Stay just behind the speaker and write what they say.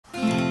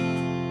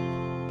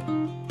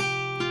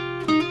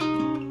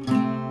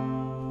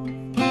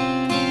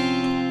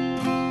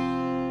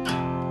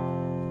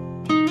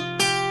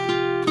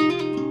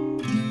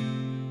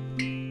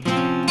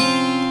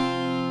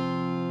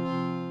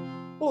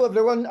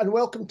everyone, and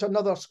welcome to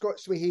another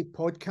Scots Way Hey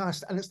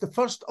podcast. And it's the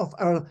first of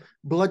our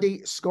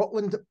Bloody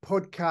Scotland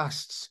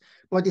podcasts.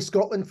 Bloody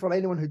Scotland, for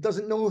anyone who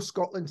doesn't know,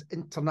 Scotland's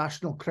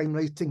International Crime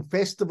Writing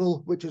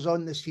Festival, which is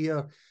on this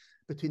year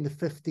between the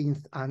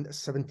 15th and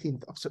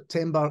 17th of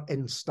September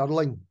in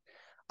Stirling.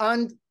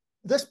 And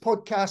this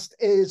podcast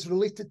is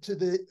related to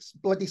the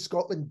Bloody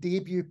Scotland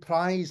Debut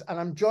Prize, and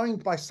I'm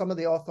joined by some of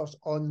the authors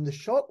on the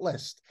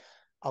shortlist.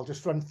 I'll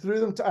just run through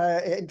them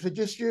to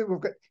introduce you.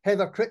 We've got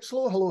Heather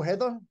Critchlow. Hello,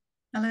 Heather.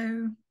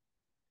 Hello.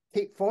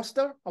 Kate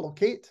Foster. Hello,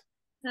 Kate.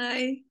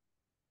 Hi.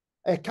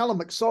 Callum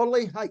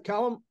McSorley. Hi,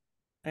 Callum.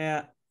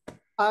 Yeah.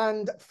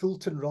 And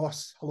Fulton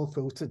Ross. Hello,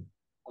 Fulton.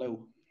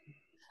 Hello.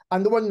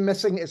 And the one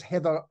missing is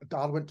Heather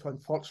Darwent, who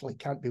unfortunately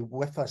can't be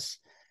with us.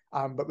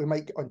 But we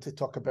might get on to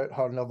talk about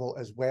her novel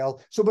as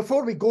well. So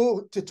before we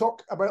go to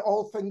talk about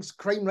all things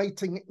crime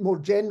writing more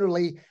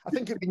generally, I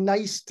think it'd be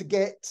nice to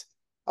get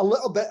a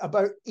little bit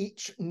about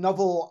each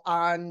novel,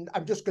 and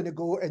I'm just going to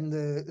go in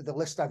the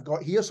list I've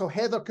got here. So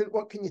Heather,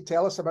 what can you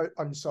tell us about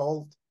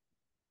Unsolved?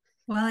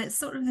 Well, it's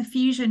sort of the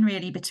fusion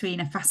really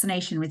between a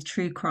fascination with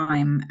true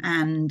crime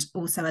and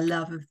also a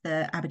love of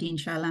the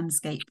Aberdeenshire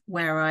landscape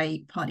where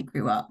I partly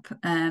grew up.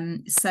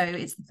 So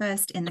it's the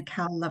first in the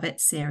Cal Lovett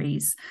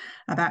series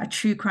about a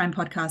true crime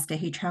podcaster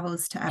who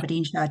travels to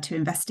Aberdeenshire to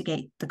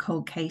investigate the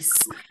cold case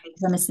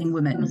of a missing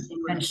woman.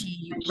 And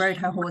she rode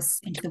her horse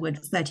into the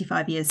woods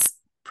 35 years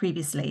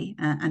previously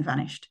and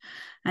vanished.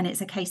 And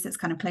it's a case that's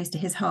kind of close to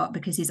his heart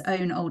because his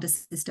own older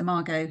sister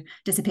Margot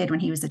disappeared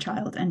when he was a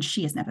child, and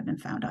she has never been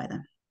found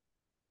either.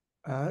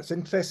 It's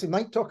interesting.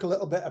 Might talk a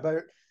little bit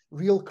about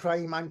real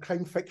crime and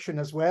crime fiction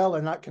as well,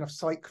 and that kind of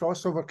slight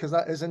crossover, because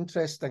that is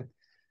interesting.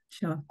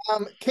 Sure.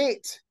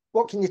 Kate,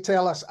 what can you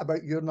tell us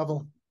about your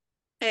novel?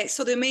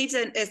 So The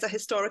Maiden is a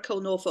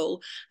historical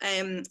novel,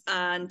 and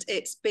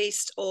it's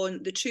based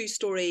on the true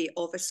story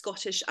of a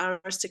Scottish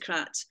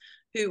aristocrat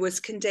who was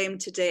condemned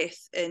to death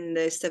in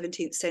the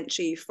 17th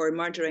century for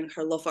murdering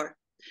her lover.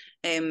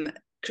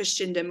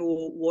 Christian de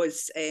Meaux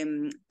was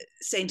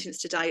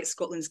sentenced to die at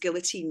Scotland's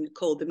guillotine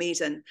called the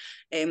Maiden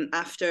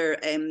after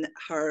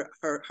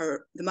the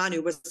man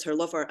who was her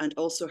lover and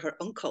also her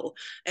uncle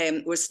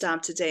was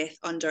stabbed to death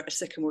under a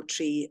sycamore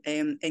tree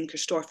in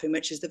Carstorphine,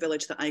 which is the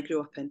village that I grew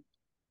up in.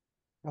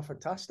 Oh,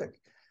 fantastic.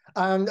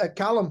 And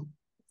Callum,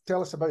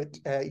 tell us about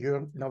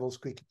your novel,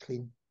 Squeaky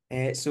Clean.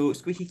 So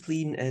Squeaky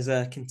Clean is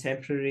a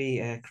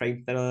contemporary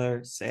crime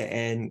thriller set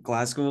in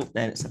Glasgow,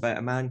 and it's about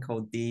a man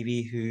called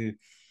Davy who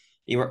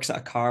he works at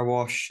a car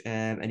wash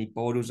and he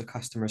borrows a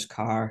customer's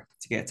car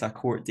to get to a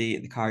court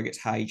date. The car gets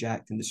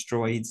hijacked and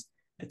destroyed.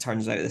 It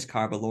turns out this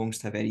car belongs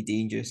to a very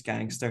dangerous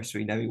gangster, so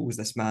he now owes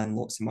this man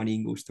lots of money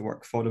and goes to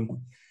work for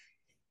him.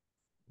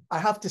 I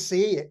have to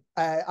say,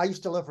 I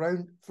used to live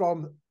around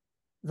from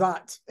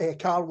that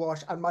car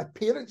wash, and my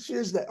parents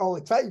used it all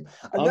the time.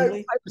 And now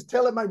I was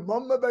telling my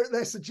mum about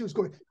this, and she was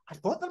going, I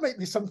thought there might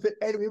be something.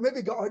 Anyway,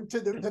 maybe got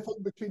onto the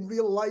thing between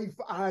real life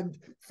and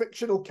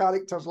fictional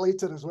characters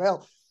later as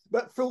well.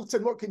 But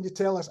Fulton, what can you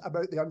tell us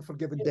about the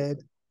Unforgiven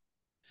Dead?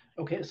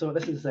 Okay, so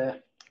this is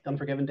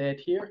Unforgiven Dead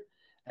here.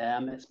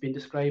 It's been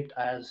described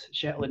as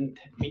Shetland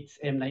meets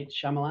M. Night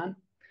Shyamalan.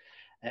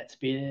 It's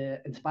been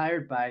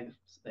inspired by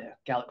the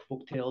Gaelic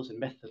folktales and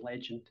myth and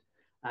legend,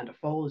 and it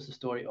follows the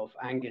story of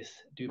Angus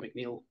Dhu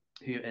McNeill,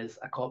 who is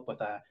a cop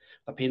with a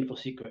painful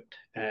secret,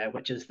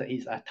 which is that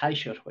he's a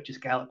taisir, which is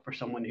Gaelic for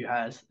someone who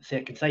has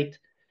second sight.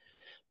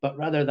 But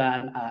rather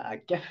than a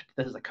gift,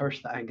 this is a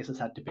curse that Angus has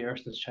had to bear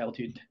since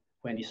childhood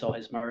when he saw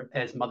his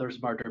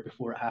mother's murder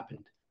before it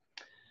happened.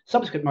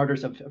 Subsequent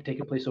murders have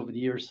taken place over the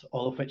years,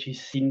 all of which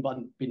he's seen but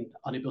been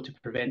unable to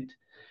prevent.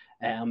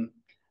 And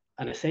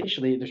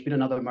essentially, there's been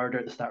another murder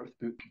at the start of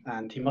the book,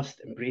 and he must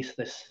embrace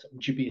this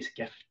dubious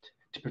gift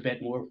to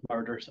prevent more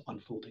murders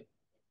unfolding.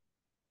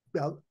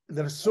 Well,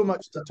 there's so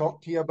much to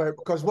talk to you about,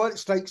 because what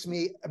strikes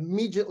me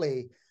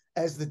immediately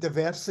is the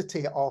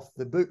diversity of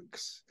the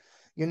books.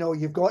 You know,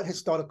 you've got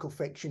historical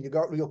fiction, you've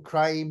got real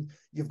crime,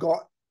 you've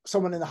got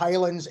someone in the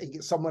Highlands, and you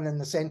get someone in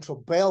the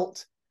Central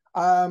Belt.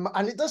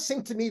 And it does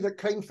seem to me that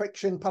crime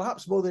fiction,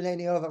 perhaps more than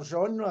any other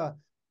genre,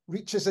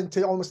 reaches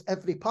into almost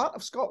every part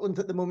of Scotland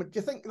at the moment. Do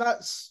you think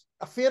that's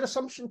a fair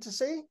assumption to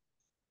say?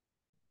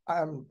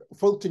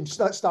 Fulton,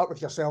 start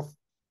with yourself.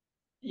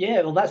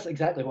 Yeah, well, that's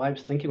exactly what I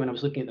was thinking when I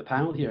was looking at the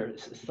panel here.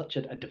 It's such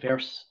a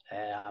diverse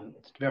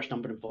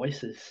number of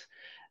voices,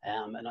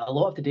 and a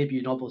lot of the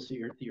debut novels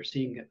that you're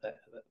seeing that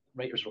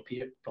writers will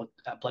appear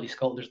at Bloody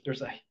Scotland.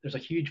 There's a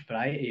huge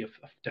variety of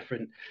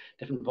different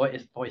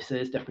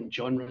voices, different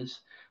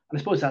genres, and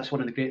I suppose that's one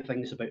of the great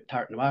things about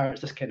tart noir.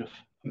 It's this kind of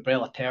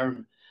umbrella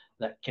term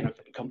that kind of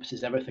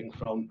encompasses everything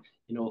from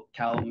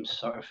Callum's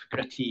sort of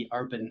gritty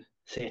urban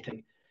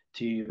setting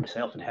to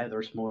myself and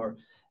Heather's more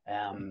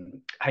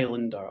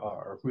Highland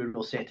or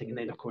rural setting, and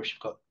then of course you've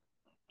got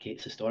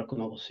Kate's historical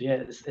novels. So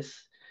yeah,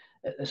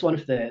 it's one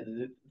of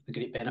the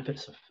great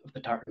benefits of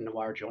the tart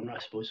noir genre, I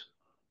suppose.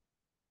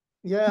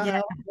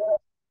 Yeah.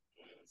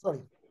 Sorry.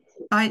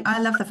 I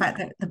love the fact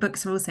that the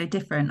books are all so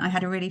different. I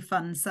had a really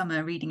fun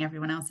summer reading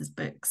everyone else's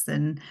books,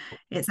 and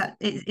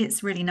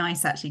it's really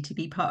nice actually to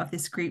be part of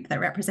this group that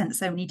represents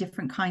so many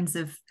different kinds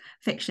of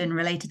fiction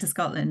related to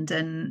Scotland.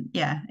 And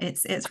yeah,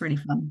 it's really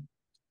fun.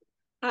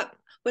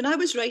 When I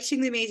was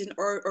writing The Maiden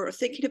or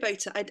thinking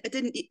about it, I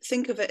didn't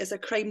think of it as a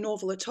crime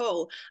novel at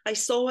all. I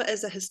saw it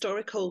as a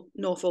historical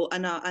novel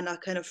and a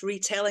kind of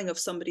retelling of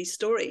somebody's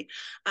story.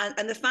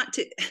 And the fact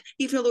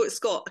even though it's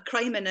got a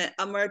crime in it,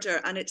 a murder,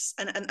 and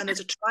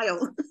there's a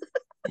trial.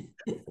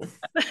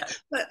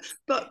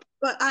 but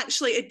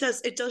actually it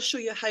does show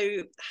you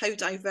how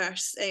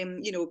diverse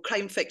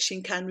crime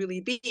fiction can really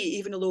be,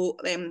 even though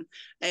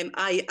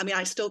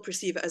I still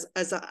perceive it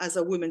as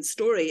a woman's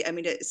story. I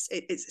mean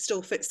it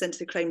still fits into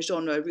the crime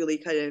genre really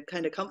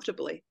kind of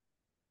comfortably.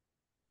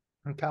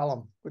 And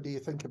Callum, what do you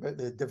think about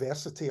the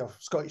diversity of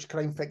Scottish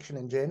crime fiction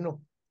in general?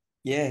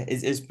 Yeah,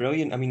 it's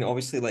brilliant. I mean,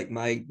 obviously, like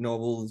my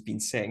novel has been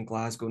set in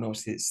Glasgow, and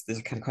obviously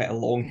there's kind of quite a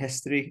long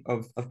history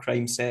of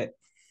crime set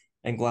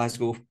in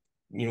Glasgow,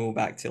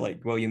 back to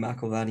like William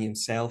McIlvany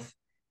himself.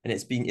 And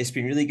it's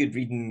been really good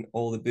reading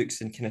all the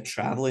books and kind of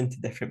traveling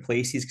to different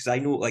places, because I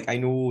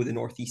know the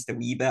northeast a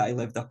wee bit. I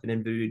lived up in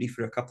Inverurie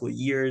for a couple of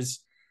years,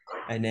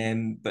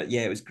 and but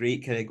yeah, it was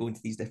great kind of going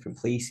to these different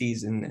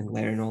places and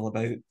learning all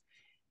about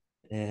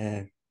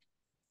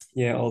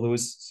all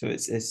those. So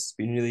it's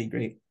been really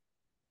great.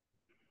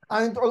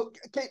 And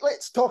okay,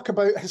 let's talk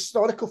about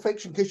historical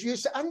fiction,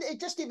 because and it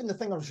just even the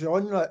thing of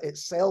genre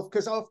itself,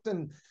 because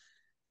often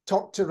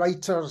talk to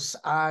writers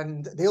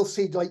and they'll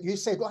say, like you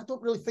said, well, I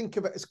don't really think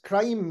of it as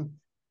crime.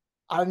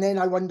 And then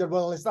I wonder,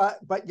 well, is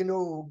that, but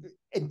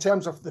in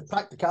terms of the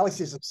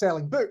practicalities of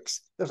selling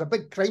books, there's a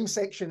big crime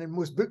section in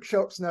most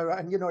bookshops now,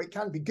 and it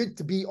can be good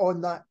to be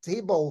on that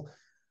table.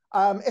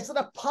 Is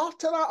there a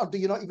part of that, or do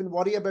you not even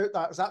worry about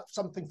that? Is that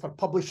something for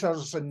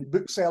publishers and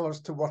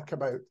booksellers to work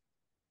about?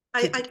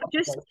 I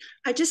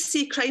just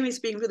see crime as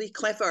being really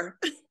clever,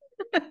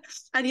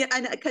 and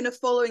kind of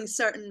following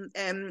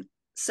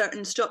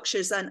certain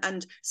structures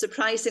and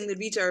surprising the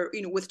reader,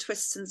 with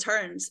twists and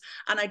turns.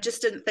 And I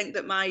just didn't think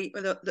that my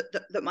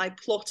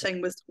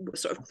plotting was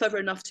sort of clever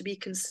enough to be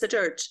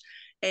considered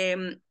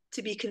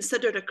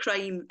a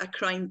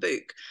crime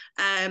book.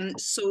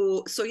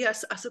 So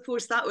yes, I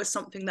suppose that was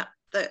something that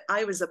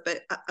I was a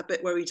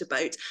bit worried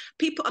about.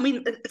 People, I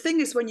mean, the thing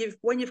is, when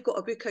you've got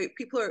a book out,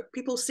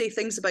 people say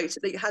things about it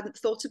that you hadn't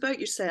thought about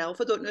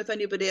yourself. I don't know if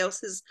anybody else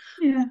has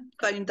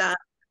found that.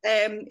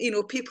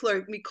 People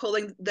are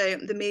calling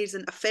the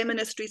Maiden a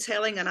feminist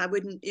retelling, and I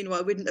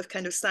wouldn't have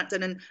kind of sat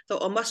down and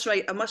thought, I must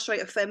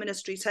write a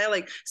feminist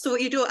retelling. So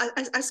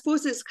I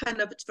suppose it's kind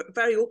of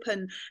very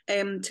open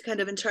to kind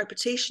of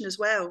interpretation as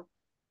well.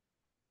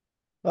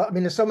 Well, I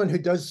mean, as someone who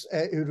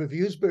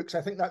reviews books,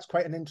 I think that's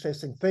quite an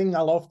interesting thing.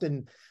 I'll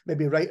often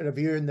maybe write a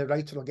review and the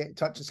writer will get in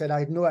touch and say, I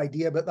had no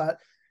idea about that.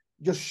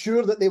 You're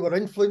sure that they were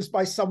influenced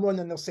by someone,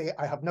 and they'll say,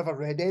 I have never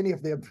read any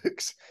of their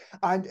books.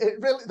 And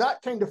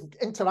that kind of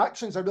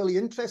interaction is a really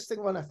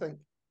interesting one, I think.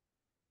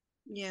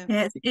 Yeah,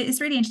 it's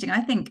really interesting.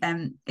 I think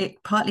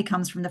it partly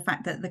comes from the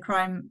fact that the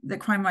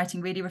crime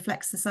writing really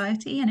reflects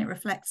society, and it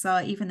reflects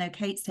even though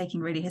Kate's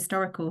taking really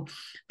historical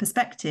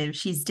perspective,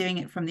 she's doing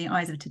it from the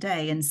eyes of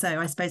today. And so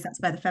I suppose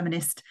that's where the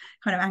feminist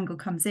kind of angle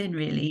comes in,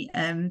 really.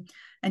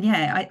 And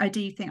yeah, I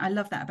do think I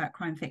love that about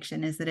crime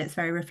fiction, is that it's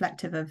very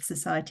reflective of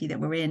society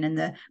that we're in and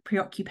the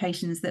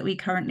preoccupations that we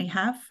currently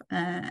have,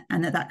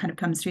 and that kind of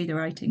comes through the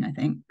writing, I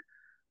think.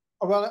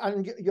 Well,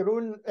 and your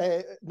own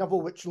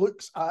novel, which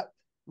looks at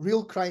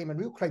real crime and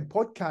real crime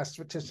podcasts,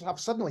 which have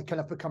suddenly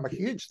kind of become a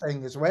huge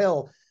thing as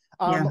well.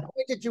 Why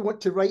did you want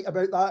to write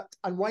about that,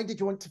 and why did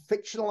you want to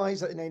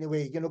fictionalize it in any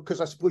way?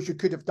 Because I suppose you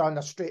could have done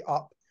a straight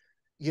up,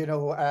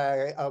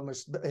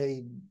 almost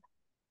a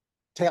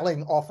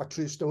telling of a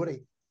true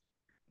story.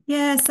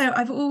 Yeah, so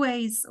I've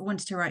always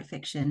wanted to write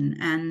fiction,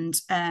 and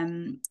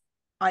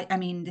I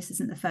mean, this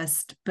isn't the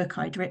first book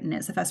I'd written.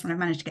 It's the first one I've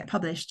managed to get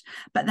published.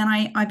 But then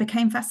I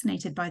became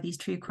fascinated by these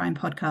true crime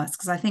podcasts,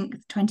 because I think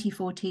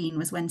 2014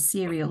 was when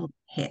Serial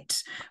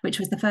hit, which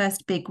was the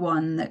first big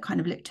one that kind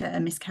of looked at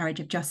a miscarriage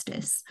of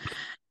justice.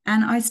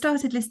 And I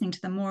started listening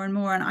to them more and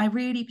more, and I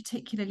really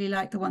particularly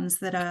like the ones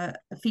that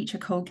feature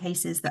cold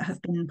cases that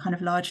have been kind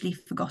of largely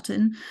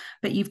forgotten,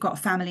 but you've got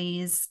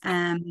families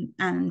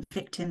and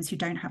victims who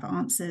don't have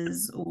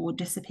answers, or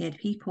disappeared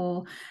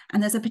people.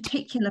 And there's a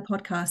particular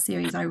podcast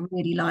series I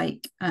really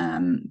like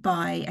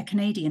by a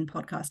Canadian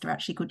podcaster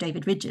actually called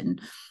David Ridgen.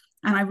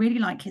 And I really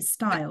like his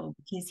style,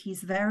 because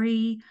he's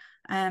very,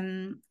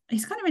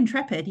 he's kind of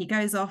intrepid. He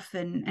goes off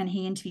and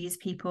he interviews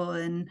people,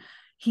 and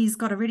he's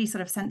got a really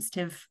sort of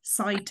sensitive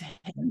side to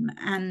him.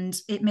 And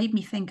it made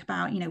me think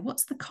about,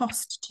 what's the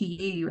cost to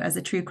you as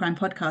a true crime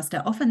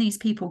podcaster? Often these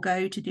people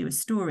go to do a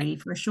story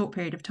for a short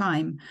period of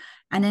time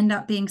and end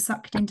up being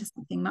sucked into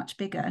something much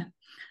bigger.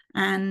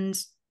 And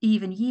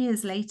even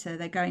years later,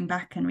 they're going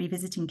back and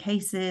revisiting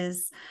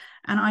cases.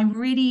 And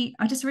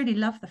I just really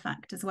love the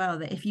fact as well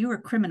that if you're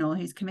a criminal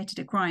who's committed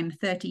a crime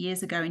 30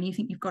 years ago and you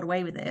think you've got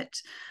away with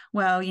it,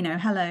 well, you know,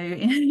 hello,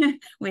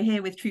 we're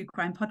here with true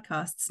crime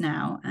podcasts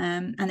now,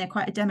 and they're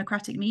quite a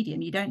democratic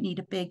medium. You don't need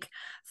a big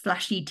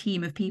flashy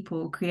team of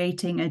people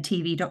creating a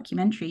TV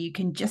documentary. You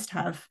can just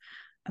have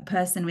a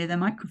person with a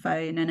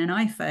microphone and an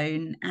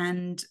iPhone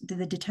and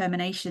the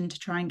determination to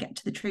try and get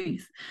to the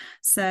truth.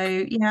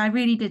 So yeah, I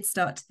really did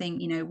start to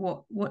think, you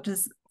know,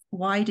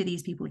 why do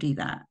these people do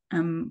that?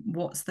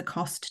 What's the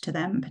cost to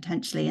them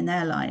potentially in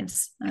their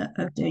lives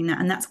of doing that?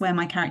 And that's where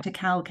my character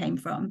Cal came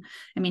from.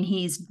 I mean,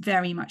 he's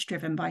very much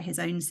driven by his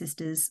own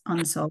sister's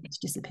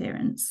unsolved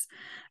disappearance.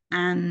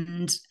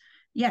 And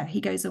yeah,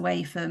 he goes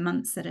away for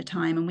months at a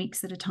time and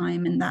weeks at a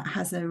time, and that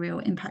has a real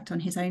impact on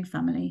his own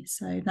family.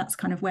 So that's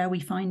kind of where we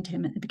find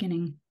him at the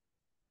beginning.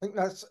 I think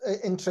that's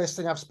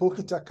interesting. I've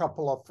spoken to a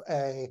couple of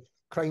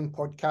crime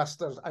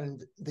podcasters,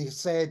 and they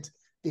said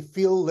they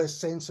feel this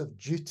sense of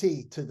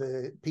duty to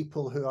the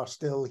people who are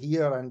still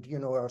here and, you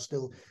know, are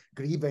still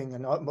grieving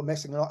and not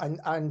missing out.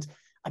 And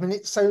I mean,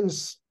 it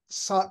sounds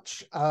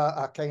such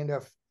a kind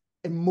of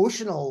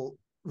emotional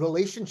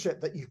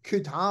relationship that you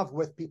could have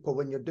with people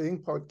when you're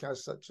doing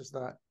podcasts such as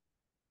that.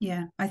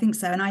 Yeah, I think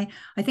so. And I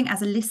think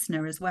as a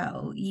listener as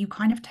well, you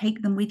kind of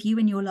take them with you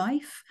in your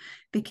life,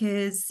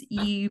 because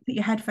you put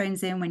your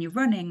headphones in when you're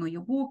running or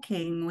you're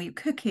walking or you're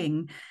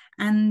cooking.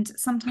 And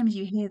sometimes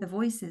you hear the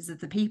voices of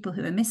the people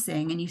who are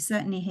missing, and you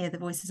certainly hear the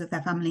voices of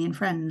their family and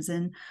friends.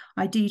 And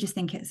I do just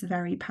think it's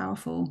very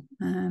powerful.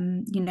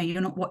 You know,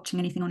 you're not watching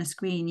anything on a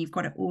screen, you've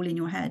got it all in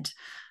your head.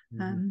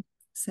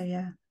 So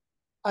yeah.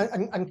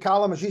 And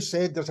Callum, as you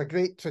said, there's a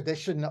great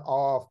tradition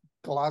of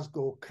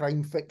Glasgow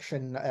crime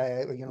fiction,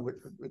 you know,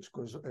 which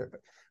goes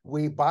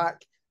way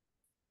back.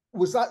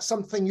 Was that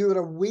something you were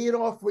aware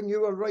of when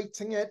you were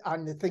writing it,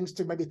 and the things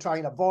to maybe try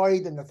and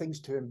avoid and the things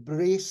to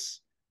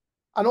embrace?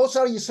 And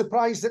also, are you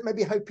surprised at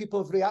maybe how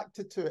people have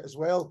reacted to it as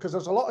well? Because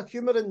there's a lot of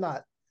humour in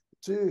that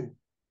too.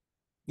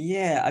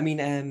 Yeah, I mean,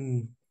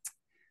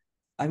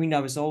 I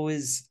was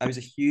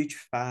a huge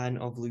fan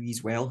of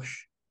Louise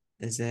Welsh.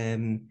 As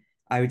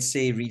I would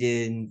say,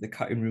 reading The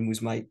Cutting Room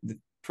was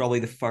probably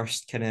the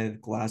first kind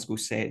of Glasgow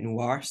set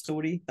noir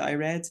story that I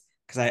read,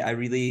 because I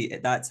really,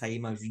 at that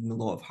time, I was reading a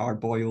lot of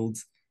hard-boiled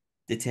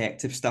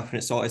detective stuff, and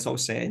it's all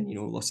set in, you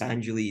know, Los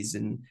Angeles,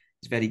 and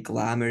it's very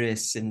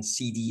glamorous and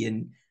seedy,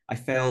 and I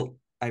felt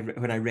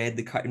when I read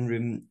The Cutting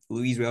Room,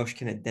 Louise Welsh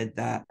kind of did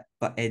that,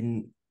 but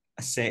in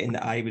a setting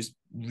that I was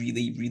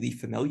really, really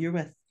familiar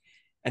with,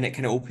 and it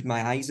kind of opened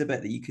my eyes a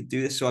bit that you could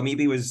do this. So I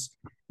maybe was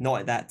not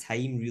at that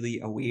time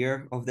really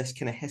aware of this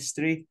kind of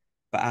history,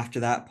 but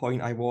after that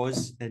point I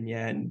was. And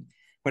yeah, and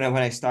when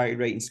I started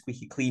writing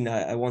Squeaky Clean,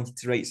 I wanted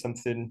to write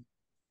something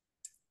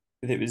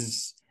that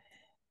was,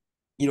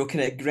 you know,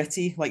 kind of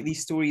gritty like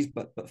these stories,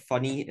 but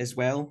funny as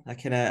well. I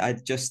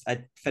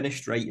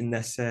finished writing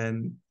this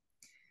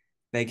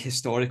big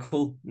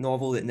historical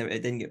novel that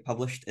it didn't get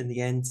published in the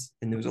end,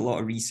 and there was a lot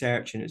of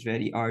research and it was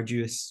very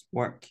arduous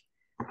work.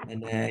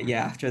 And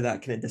yeah, after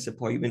that kind of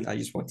disappointment,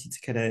 I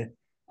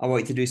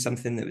wanted to do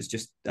something that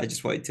was I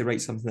just wanted to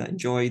write something that I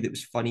enjoyed, that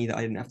was funny, that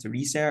I didn't have to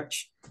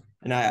research.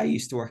 And I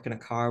used to work in a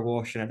car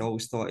wash, and I'd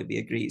always thought it'd be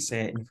a great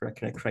setting for a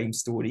kind of crime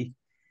story.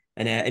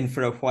 And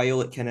for a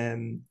while, it kind of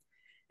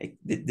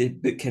the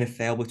book kind of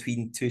fell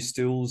between two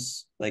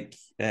stools. Like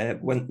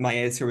when my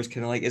editor was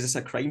kind of like, "Is this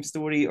a crime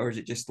story, or is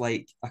it just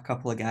like a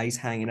couple of guys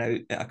hanging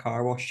out at a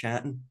car wash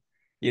chatting?"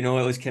 You know,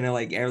 it was kind of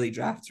like early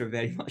drafts were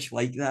very much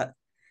like that.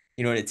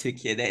 You know, and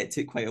it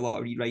took quite a lot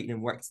of rewriting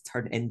and work to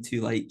turn it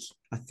into like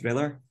a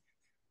thriller.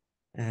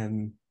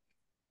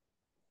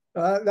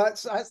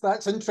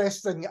 That's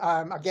interesting.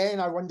 Again,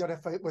 I wonder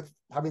if with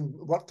having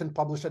worked in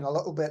publishing a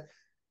little bit,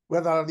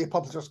 whether the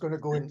publisher's going to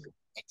go and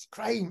it's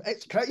crime,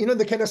 you know,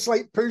 the kind of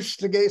slight push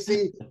to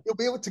say you'll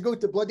be able to go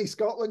to bloody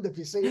Scotland if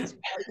you say it's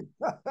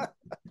crime.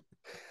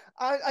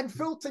 And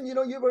Fulton, you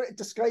know, you were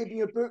describing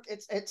your book.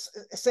 It's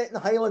set in the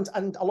Highlands,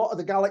 and a lot of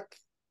the Gaelic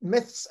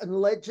myths and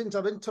legends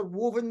are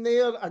interwoven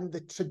there, and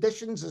the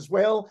traditions as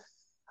well.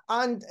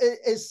 And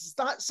is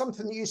that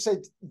something that you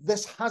said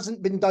this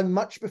hasn't been done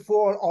much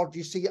before, or do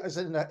you see it as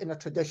in a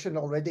tradition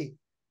already?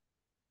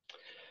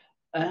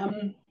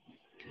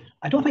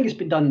 I don't think it's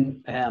been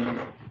done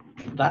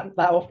that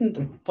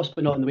often,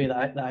 possibly not in the way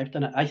that I've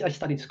done it. I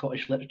studied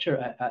Scottish literature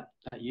at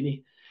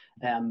uni,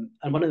 and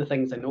one of the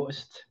things I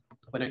noticed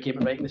when I came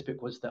to writing this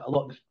book was that a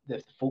lot of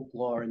the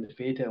folklore and the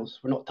fairy tales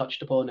were not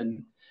touched upon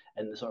in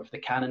the sort of the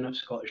canon of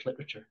Scottish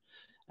literature,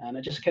 and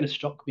it just kind of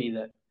struck me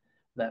that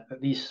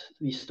these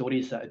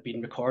stories that had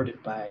been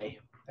recorded by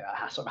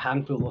a sort of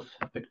handful of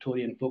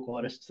Victorian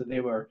folklorists, that they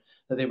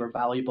were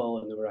valuable,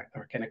 and they were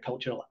a kind of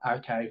cultural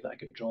archive that I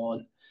could draw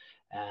on.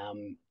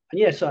 And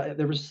yeah, so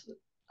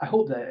I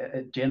hope that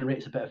it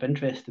generates a bit of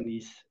interest in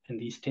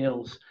these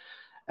tales.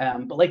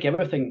 But like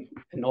everything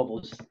in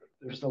novels,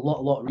 there's a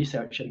lot of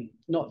research, and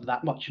not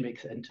that much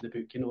makes it into the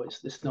book. You know,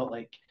 it's not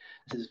like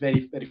this is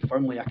very, very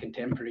firmly a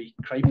contemporary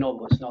crime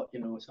novel. It's not,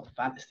 you know, it's not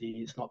fantasy.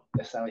 It's not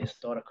necessarily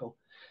historical.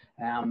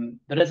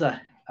 There is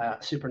a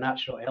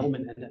supernatural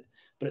element in it,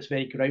 but it's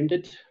very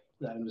grounded.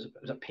 It was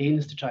at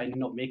pains to try and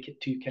not make it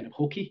too kind of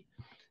hokey,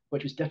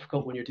 which was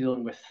difficult when you're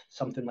dealing with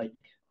something like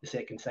The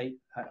Second Sight.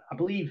 I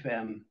believe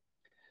there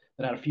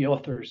are a few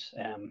authors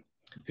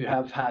who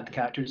have had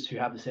characters who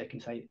have the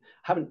second sight.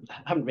 Haven't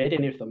read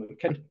any of them, and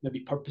kind of maybe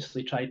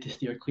purposely tried to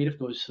steer clear of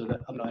those so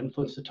that I'm not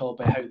influenced at all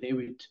by how they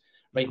would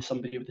write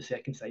somebody with the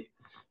second sight.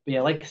 But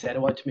yeah, like I said, I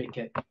wanted to make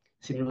it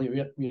seem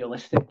really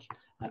realistic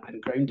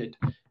and grounded,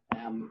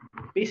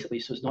 basically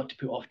so as not to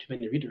put off too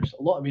many readers.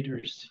 A lot of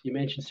readers, you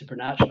mentioned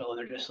supernatural, and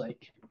they're just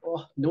like,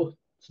 oh no,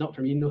 it's not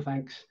for me, no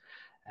thanks.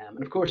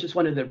 And of course, it's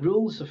one of the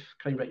rules of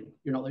crime writing.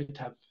 You're not allowed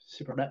to have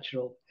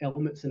supernatural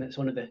elements, and it's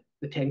one of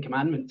the 10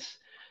 Commandments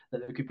that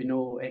there could be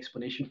no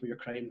explanation for your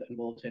crime that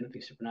involves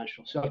anything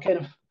supernatural. So I kind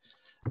of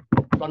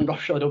run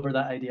roughshod over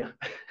that idea.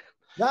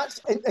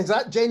 Is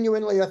that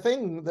genuinely a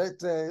thing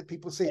that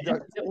people say? Yeah,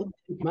 10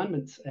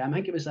 Commandments. I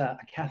think it was a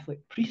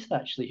Catholic priest,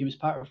 actually. He was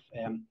part of,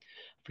 I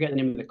forget the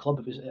name of the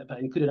club, but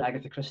it included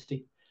Agatha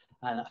Christie.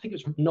 And I think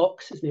it was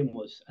Knox, his name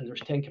was, and there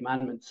was 10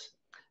 Commandments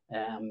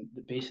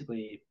that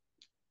basically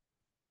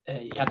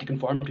you had to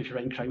conform to if you're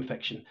writing crime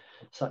fiction,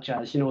 such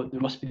as, there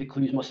must be the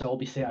clues must all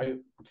be set out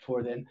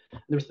before then.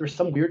 There's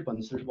some weird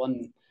ones. There's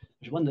one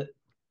that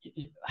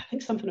I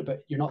think something about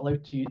you're not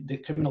allowed to. The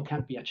criminal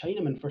can't be a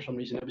Chinaman for some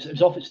reason. It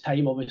was off its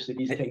time, obviously.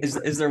 These things.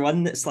 Is there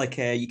one that's like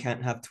you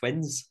can't have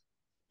twins?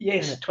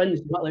 Yes, yeah. Twins.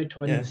 You're not allowed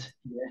twins.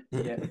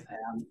 Yeah.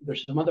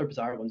 There's some other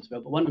bizarre ones as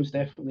well, but one of them's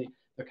definitely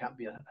there can't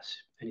be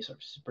any sort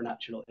of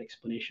supernatural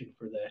explanation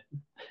for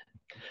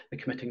the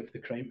committing of the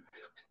crime.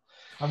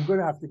 I'm going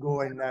to have to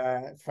go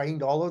and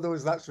find all of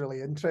those. That's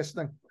really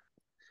interesting.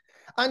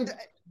 And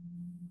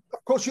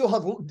of course, you'll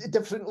have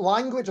different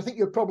language. I think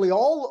you're probably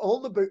all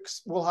the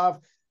books will have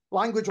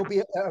language will be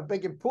a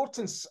big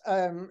importance.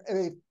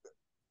 Fulton,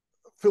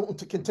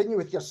 to continue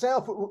with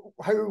yourself,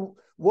 how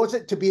was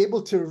it to be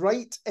able to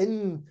write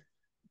in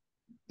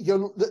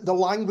the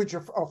language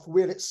of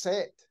where it's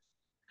set?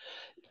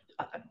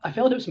 I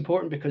felt it was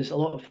important because a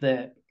lot of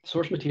the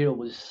source material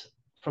was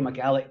from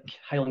a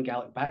Highland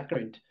Gaelic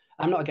background.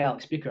 I'm not a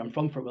Gaelic speaker. I'm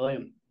from Fort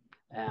William,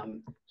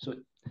 so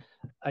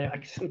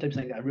I sometimes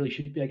think that I really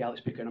should be a Gaelic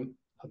speaker, and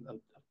I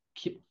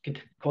keep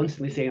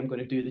constantly saying I'm going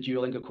to do the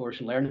Duolingo course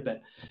and learn a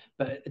bit.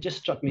 But it just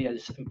struck me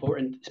as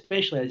important,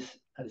 especially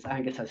as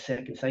Angus has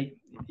second sight.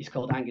 He's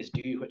called Angus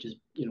Dew, which is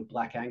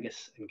Black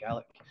Angus in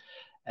Gaelic.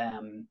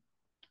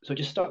 So it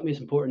just struck me as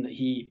important that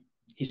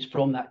he's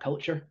from that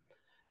culture.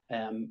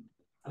 And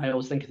I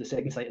always think of the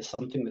second sight as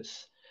something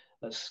that's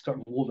sort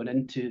of woven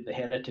into the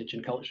heritage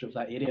and culture of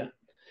that area.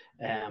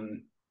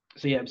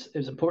 So yeah, it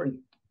was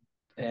important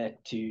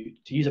to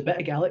use a bit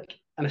of Gaelic,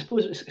 and I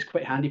suppose it's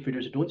quite handy for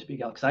readers who don't speak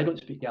Gaelic, because I don't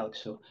speak Gaelic,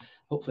 so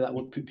hopefully that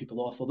won't put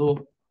people off.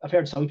 Although I've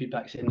heard some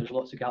feedback saying there's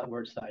lots of Gaelic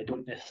words that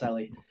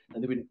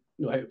they wouldn't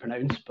know how to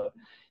pronounce, but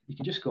you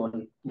can just go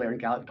on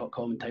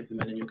learngaelic.com and type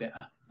them in, and you'll get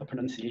a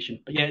pronunciation.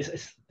 But yeah,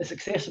 it's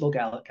accessible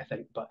Gaelic, I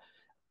think. But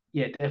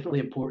yeah, definitely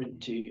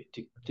important to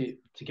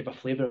give a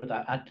flavour of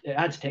that. It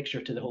adds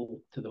texture to the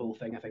whole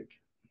thing, I think.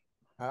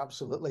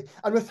 Absolutely.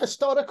 And with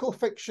historical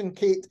fiction,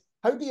 Kate,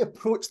 how do you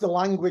approach the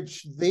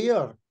language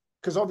there?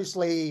 Because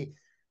obviously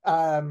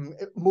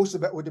most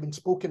of it would have been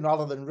spoken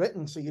rather than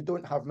written, so you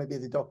don't have maybe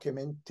the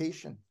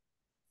documentation.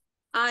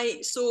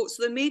 So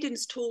the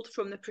Maiden's told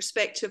from the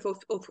perspective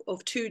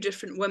of two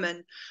different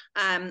women.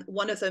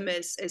 One of them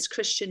is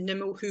Christian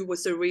Nimmo, who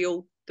was the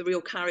real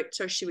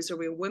character. She was a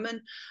real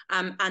woman,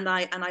 and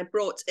I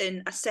brought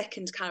in a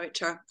second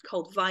character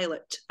called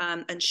Violet,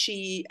 and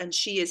she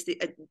is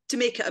to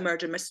make it a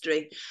murder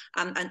mystery,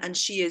 and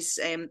she is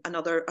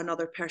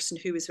another person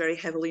who was very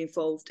heavily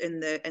involved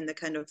in the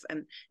kind of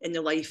in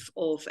the life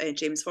of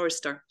James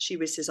Forrester. She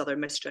was his other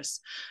mistress.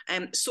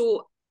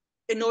 So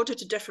in order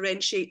to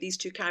differentiate these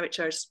two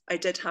characters, I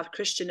did have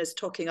Christian as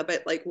talking a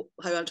bit like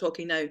how I'm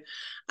talking now,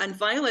 and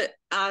Violet,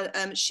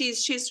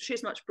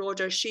 she's much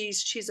broader.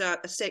 She's a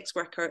sex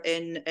worker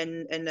in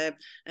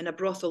a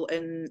brothel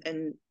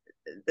in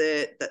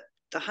the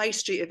high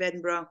street of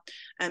Edinburgh.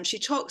 She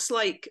talks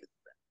like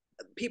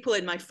people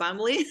in my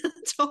family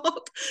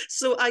talk,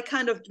 so I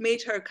kind of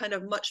made her kind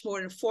of much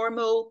more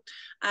informal.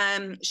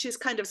 She's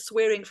kind of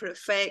swearing for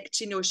effect.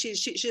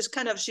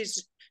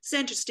 She's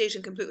center stage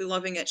and completely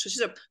loving it. So she's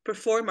a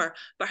performer,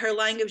 but her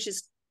language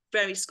is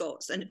very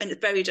Scots and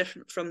it's very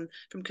different from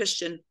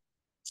Christian.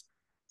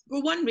 For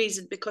one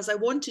reason, because I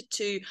wanted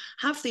to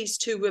have these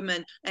two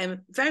women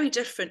very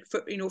different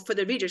for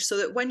the readers, so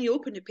that when you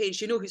open the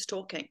page, you know who's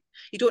talking.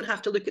 You don't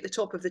have to look at the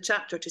top of the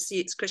chapter to see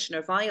it's Christian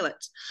or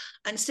Violet.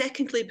 And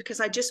secondly, because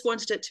I just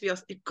wanted it to be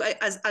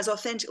as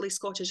authentically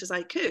Scottish as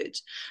I could,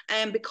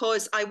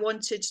 because I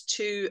wanted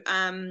to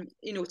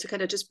to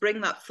kind of just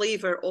bring that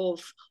flavour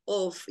of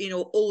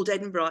old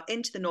Edinburgh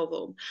into the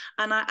novel.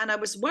 And I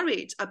was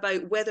worried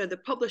about whether the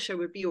publisher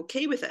would be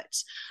okay with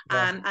it.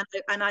 Yeah.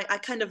 And I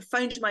kind of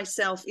found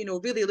myself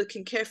really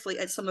looking carefully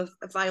at some of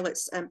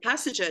Violet's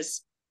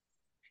passages.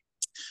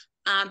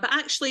 But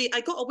actually,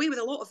 I got away with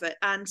a lot of it,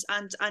 and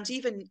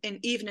even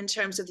in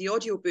terms of the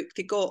audiobook,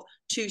 they got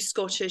two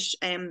Scottish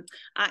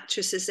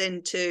actresses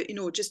in to, you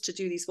know, just to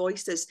do these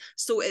voices.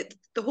 So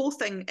the whole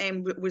thing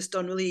was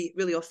done really,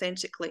 really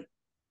authentically.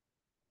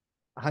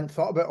 I hadn't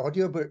thought about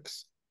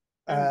audiobooks.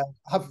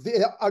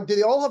 Do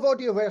they all have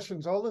audio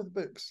versions? All of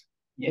the books?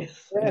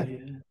 Yes. Yeah.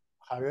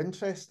 How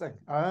interesting.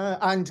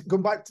 And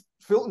going back to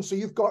Fulton, so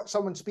you've got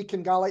someone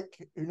speaking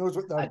Gaelic who knows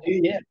what they're... I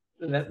do, yeah.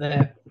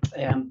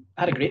 I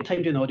had a great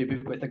time doing the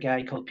audiobook with a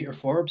guy called Peter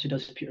Forbes, who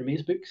does Peter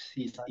May's books.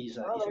 He's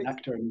an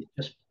actor and he's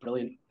just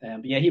brilliant.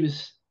 But yeah,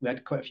 we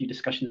had quite a few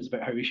discussions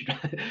about how we should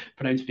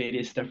pronounce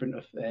various different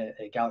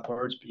Gaelic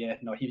words. But yeah,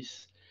 no,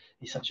 he's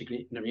such a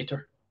great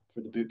narrator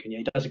for the book, and yeah,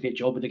 he does a great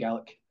job with the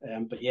Gaelic.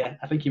 But yeah,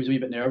 I think he was a wee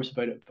bit nervous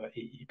about it, but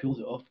he pulls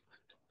it off.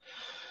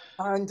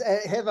 And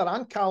Heather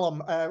and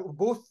Callum,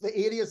 both the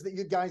areas that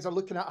you guys are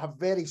looking at have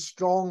very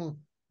strong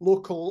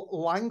local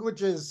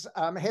languages.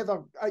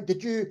 Heather,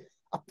 did you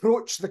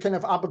approach the kind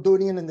of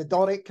Aberdonian and the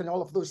Doric and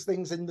all of those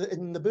things in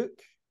the book?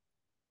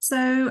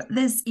 So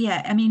there's,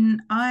 yeah, I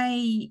mean,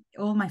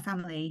 all my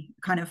family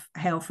kind of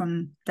hail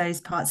from those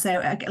parts.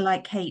 So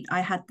like Kate, I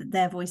had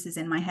their voices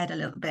in my head a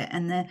little bit,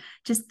 and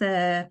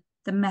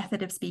the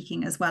method of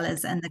speaking, as well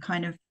as, and the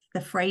kind of the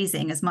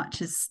phrasing as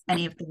much as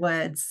any of the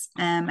words,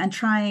 and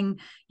trying,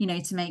 you know,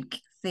 to make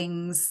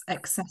things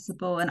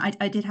accessible. And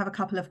I did have a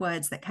couple of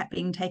words that kept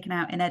being taken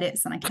out in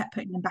edits, and I kept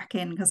putting them back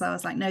in because I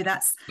was like, no,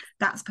 that's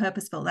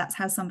purposeful, that's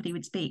how somebody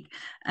would speak.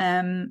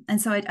 And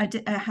so I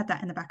had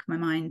that in the back of my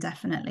mind,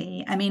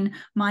 definitely. I mean,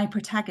 my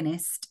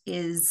protagonist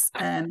is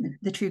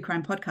the true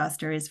crime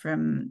podcaster is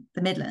from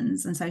the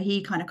Midlands, and so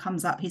he kind of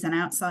comes up, he's an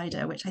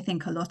outsider, which I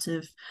think a lot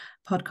of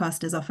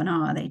podcasters often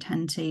are. They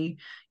tend to,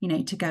 you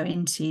know, to go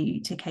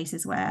into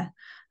cases where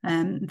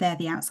they're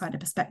the outsider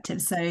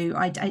perspective. So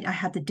I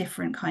had the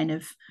different kind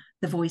of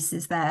the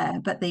voices there,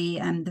 but the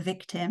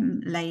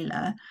victim,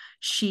 Layla,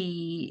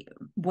 she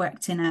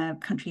worked in a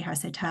country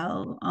house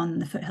hotel on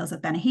the foothills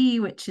of Benahee,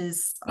 which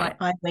is,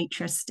 I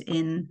waitressed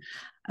in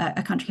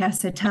a country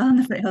house hotel in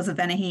the foothills of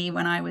Benahee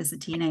when I was a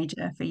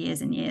teenager for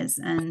years and years.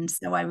 And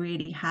so I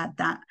really had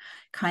that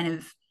kind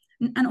of,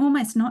 and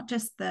almost not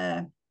just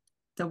the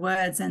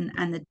words and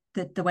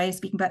the way of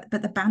speaking, but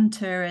the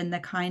banter and the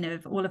kind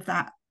of all of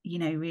that, you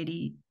know,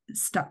 really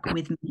stuck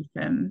with me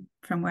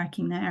from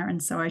working there.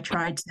 And so I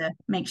tried to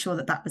make sure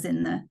that was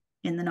in the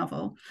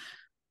novel.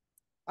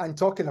 And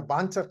talking of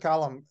banter,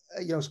 Callum,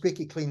 you know,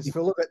 Squeaky Clean's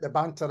full of it, the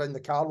banter in the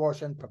car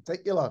wash in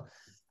particular.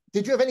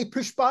 Did you have any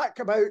pushback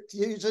about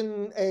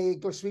using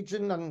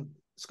Glaswegian and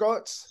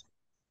Scots?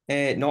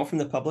 Not from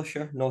the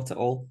publisher, not at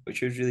all,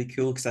 which was really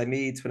cool, because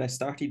when I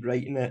started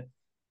writing it,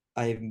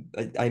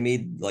 I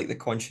made like the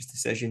conscious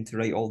decision to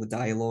write all the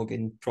dialogue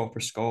in proper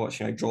Scots,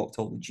 and I dropped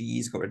all the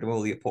G's, got rid of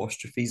all the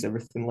apostrophes,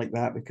 everything like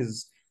that,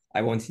 because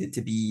I wanted it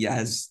to be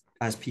as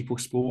people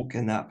spoke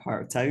in that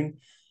part of town.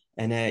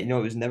 And you know,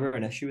 it was never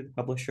an issue with the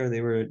publisher.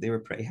 They were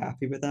pretty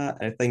happy with that.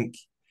 And I think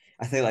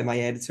like my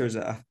editor is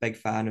a big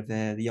fan of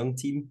The Young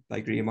Team by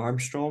Graham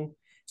Armstrong.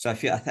 So I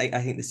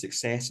think the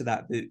success of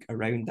that book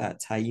around that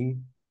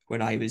time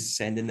when I was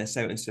sending this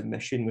out in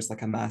submission was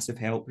like a massive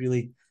help,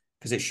 really,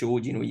 because it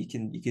showed, you know, you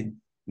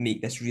can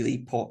make this really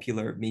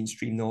popular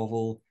mainstream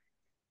novel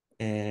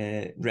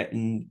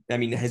written. I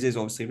mean, his is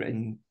obviously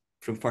written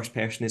from first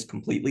person, is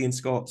completely in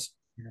Scots,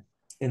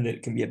 and that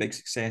it can be a big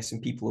success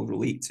and people will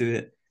relate to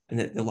it, and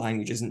that the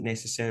language isn't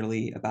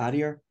necessarily a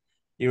barrier.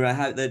 You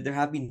know, there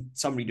have been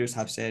some readers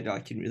have said, oh, I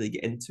couldn't really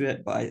get into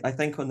it, but I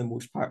think on the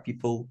most part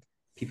people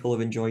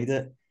have enjoyed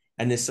it.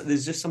 And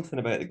there's just something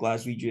about the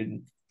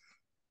Glaswegian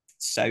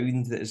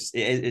sound that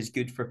is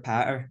good for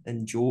patter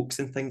and jokes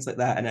and things like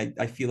that. And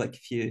I feel like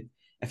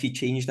if you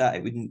change that,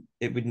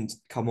 it wouldn't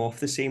come off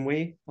the same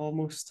way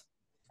almost.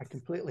 I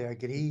completely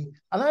agree.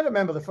 And I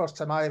remember the first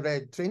time I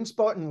read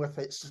Trainspotting with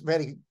its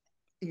very,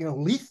 you know,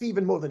 Leith,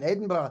 even more than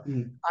Edinburgh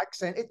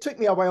accent. It took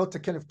me a while to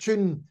kind of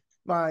tune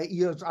my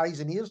eyes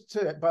and ears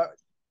to it, but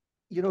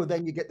you know,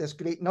 then you get this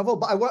great novel.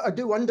 But I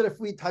do wonder if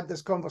we'd had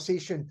this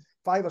conversation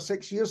 5 or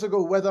 6 years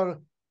ago, whether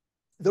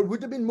there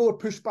would have been more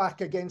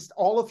pushback against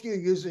all of you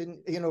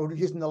using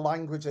the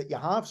language that you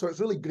have. So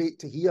it's really great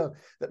to hear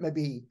that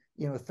maybe,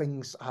 you know,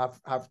 things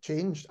have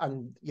changed,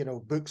 and, you know,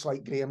 books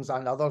like Graham's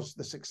and others,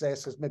 the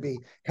success has maybe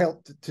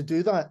helped to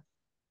do that.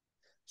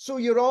 So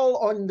you're all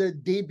on the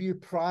debut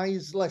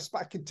prize list,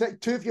 but I can tell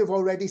two of you have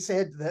already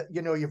said that,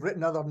 you know, you've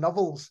written other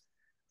novels.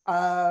 So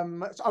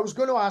I was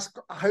going to ask,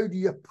 how do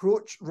you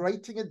approach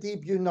writing a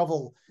debut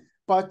novel?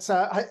 But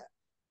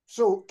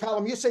so,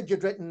 Callum, you said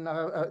you'd written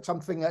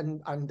something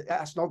and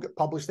it's not got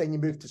published, then you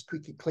moved to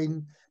Squeaky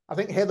Clean. I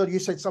think, Heather, you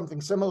said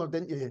something similar,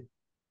 didn't you?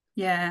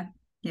 Yeah.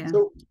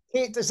 So,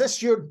 Kate, is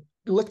this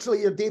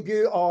literally your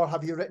debut, or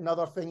have you written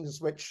other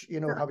things which, you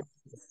know, have...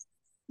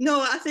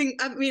 No, I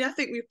think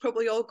we've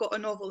probably all got a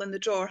novel in the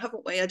drawer,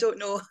 haven't we? I don't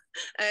know.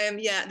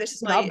 Yeah, this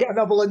is I've got a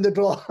novel in the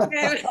drawer.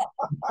 Yeah,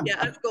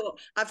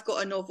 I've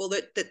got a novel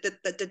that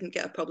didn't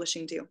get a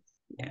publishing deal.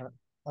 Yeah.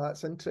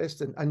 That's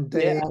interesting. And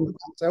yeah,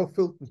 yourself,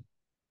 Fulton?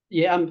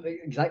 Yeah, I'm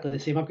exactly the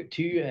same. I've got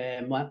two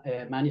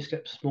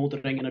manuscripts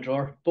smouldering in a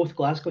drawer, both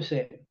Glasgow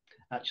set,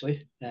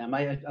 actually.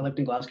 I lived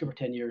in Glasgow for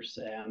 10 years,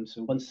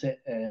 so one set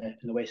in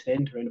the West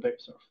End, around about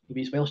sort of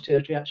Louise Welsh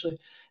territory, actually.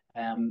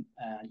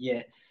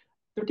 Yeah,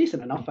 they're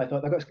decent enough. I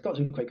thought I got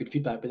some quite good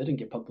feedback, but they didn't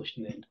get published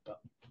in the end. But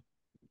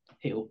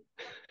hey-ho.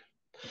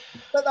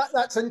 But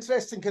that's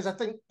interesting, because I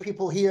think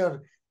people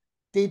hear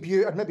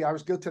debut, and maybe I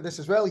was guilty of this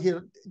as well,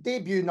 hear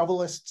debut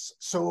novelists,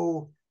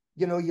 so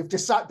you've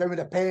just sat down with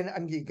a pen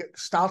and you get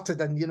started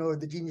and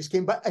the genius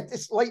came. But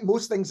it's like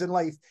most things in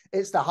life,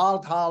 it's the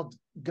hard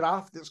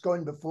graft that's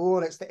gone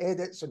before, it's the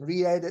edits and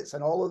re-edits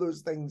and all of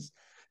those things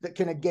that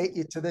kind of get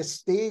you to this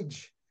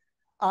stage.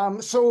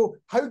 So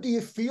how do you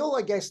feel,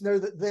 I guess, now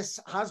that this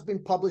has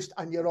been published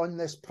and you're on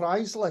this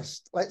prize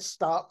list? Let's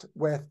start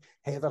with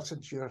Heather,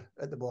 since you're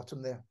at the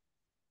bottom there.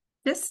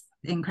 Just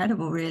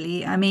incredible,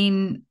 really. I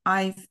mean,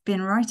 I've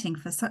been writing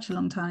for such a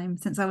long time,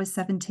 since I was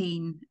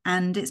 17,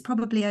 and it's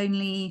probably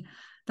only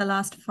the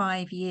last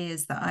 5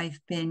 years that I've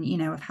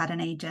been, I've had an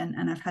agent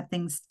and I've had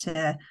things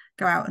to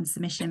go out on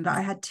submission. But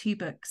I had 2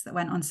 books that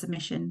went on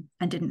submission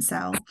and didn't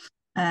sell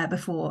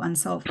before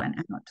Unsolved went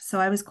out. So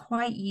I was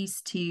quite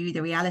used to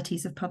the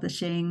realities of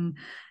publishing.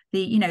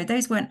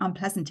 Those weren't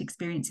unpleasant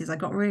experiences. I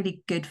got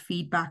really good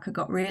feedback. I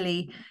got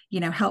really,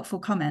 helpful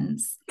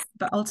comments.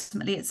 But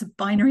ultimately, it's a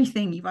binary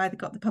thing. You've either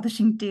got the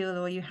publishing deal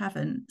or you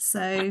haven't.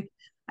 So,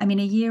 I mean,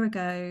 a year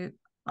ago,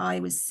 I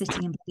was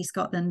sitting in Bloody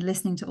Scotland,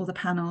 listening to all the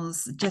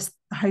panels, just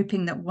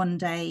hoping that one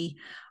day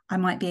I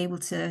might be able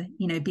to,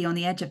 be on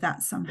the edge of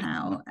that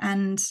somehow.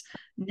 And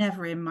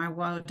never in my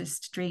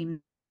wildest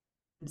dreams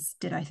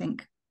did I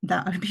think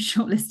that I would be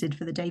shortlisted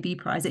for the debut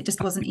prize. It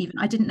just wasn't even,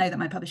 I didn't know that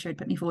my publisher had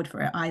put me forward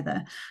for it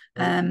either.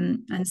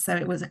 And so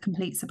it was a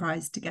complete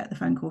surprise to get the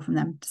phone call from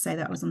them to say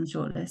that I was on the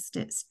shortlist.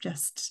 It's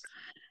just,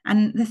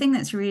 and the thing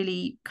that's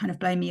really kind of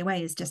blown me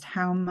away is just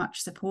how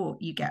much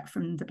support you get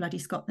from the Bloody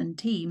Scotland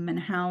team and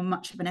how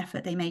much of an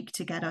effort they make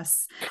to get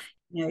us,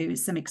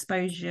 some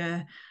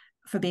exposure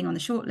for being on the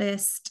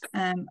shortlist.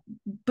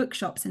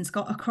 Bookshops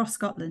across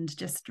Scotland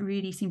just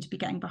really seem to be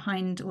getting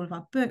behind all of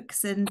our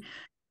books, and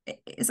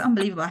it's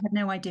unbelievable. I had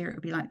no idea it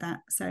would be like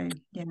that. So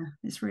yeah,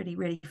 it's really,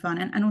 really fun.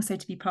 And also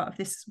to be part of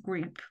this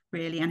group,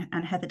 really,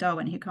 and Heather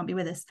Darwent, who can't be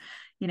with us.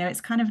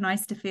 It's kind of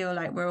nice to feel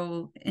like we're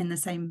all in the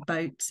same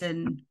boat,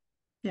 and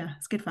yeah,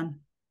 it's good fun.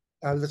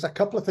 There's a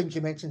couple of things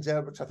you mentioned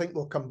there, which I think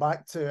we'll come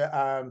back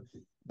to.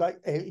 But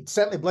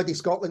certainly Bloody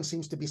Scotland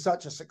seems to be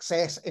such a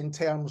success in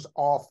terms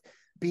of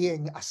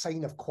being a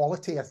sign of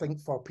quality, I think,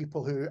 for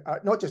people who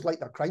are not just like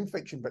their crime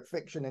fiction, but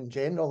fiction in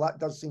general. That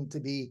does seem to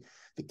be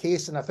the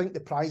case. And I think the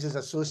prizes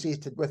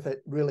associated with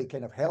it really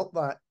kind of help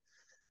that.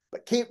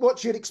 But Kate,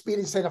 what's your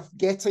experience then of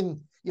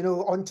getting,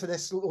 onto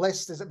this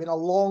list? Has it been a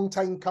long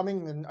time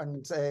coming,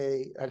 and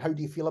how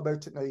do you feel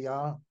about it now you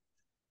are?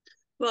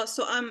 Well,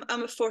 so I'm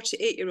a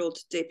 48-year-old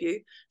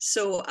debut,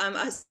 so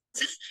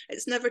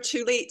it's never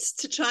too late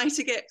to try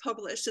to get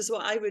published, is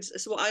what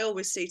I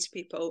always say to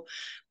people.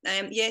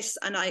 Yes,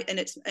 and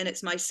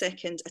it's my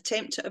second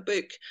attempt at a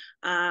book.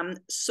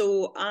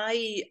 So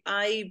I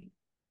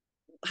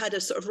had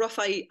a sort of rough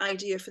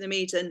idea for the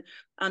Maiden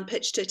and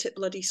pitched it at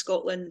Bloody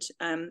Scotland,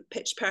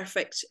 Pitch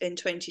Perfect in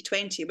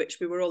 2020, which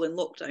we were all in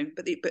lockdown,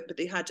 but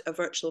they had a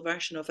virtual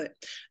version of it,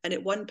 and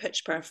it won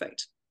Pitch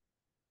Perfect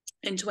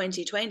in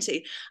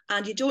 2020.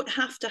 And you don't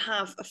have to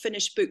have a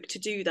finished book to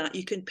do that.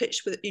 You can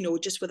pitch with,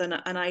 just with an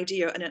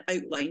idea and an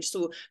outline.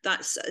 So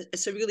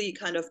it's a really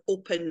kind of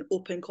open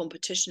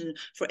competition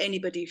for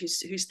anybody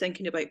who's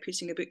thinking about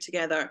putting a book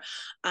together.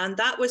 And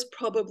that was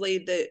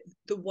probably the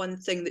one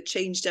thing that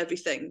changed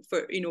everything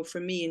for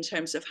me in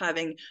terms of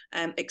having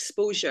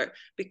exposure,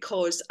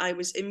 because I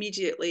was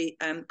immediately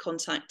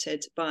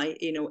contacted by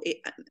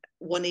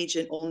one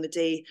agent on the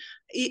day,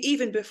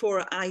 even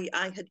before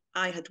I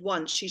had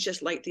won. She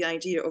just liked the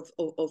idea of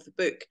the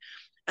book.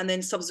 And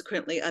then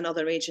subsequently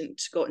another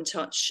agent got in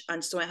touch,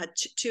 and so I had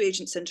 2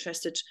 agents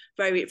interested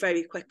very,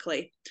 very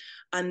quickly.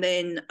 And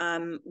then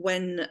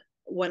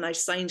when I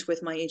signed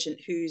with my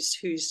agent, who's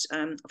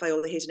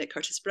Viola Hayden at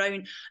Curtis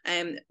Brown,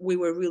 we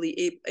were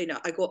really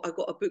I got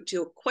a book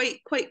deal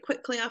quite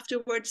quickly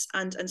afterwards,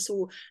 and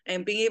so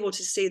being able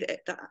to say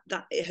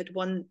that it had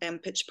won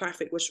Pitch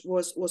Perfect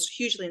was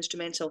hugely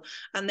instrumental.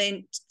 And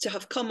then to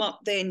have come up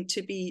then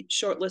to be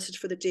shortlisted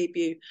for the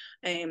debut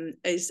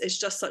is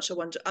just such a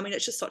wonder. I mean,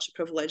 it's just such a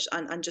privilege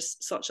and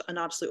just such an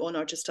absolute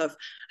honor just to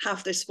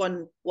have this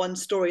one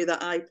story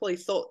that I probably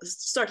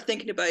started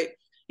thinking about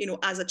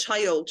as a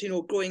child,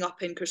 growing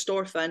up in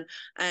Corstorphine,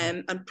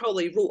 and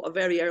probably wrote a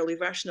very early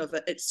version of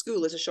it at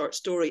school as a short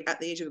story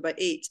at the age of about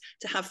 8.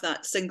 To have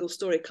that single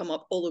story come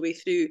up all the way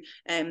through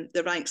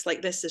the ranks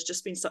like this has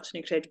just been such an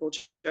incredible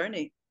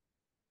journey.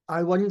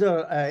 I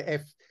wonder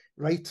if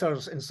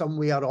writers in some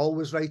way are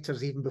always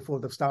writers even before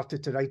they've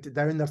started to write it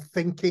down. They're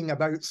thinking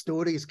about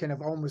stories kind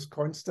of almost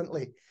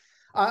constantly.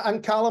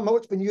 And Callum,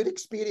 what's been your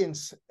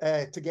experience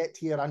to get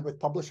here and with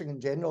publishing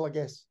in general, I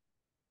guess?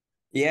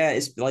 Yeah,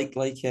 it's like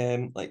Kate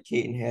and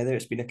Heather,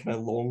 it's been a kind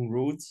of long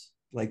road.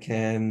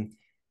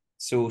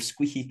 So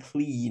Squeaky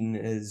Clean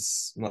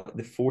is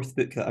the fourth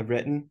book that I've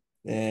written.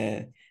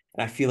 And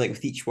I feel like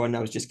with each one, I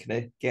was just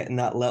kind of getting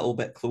that little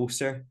bit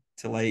closer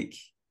to like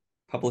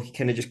public,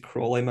 kind of just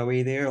crawling my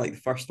way there. Like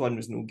the first one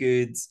was no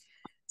good.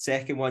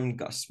 Second one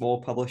got a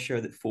small publisher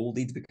that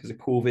folded because of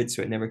COVID,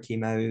 so it never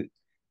came out.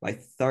 My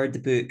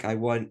third book, I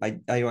was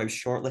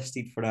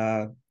shortlisted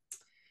for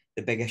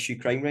the big issue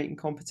crime writing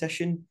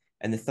competition,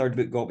 and the third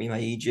book got me my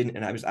agent,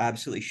 and I was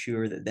absolutely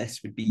sure that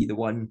this would be the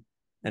one,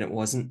 and it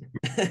wasn't.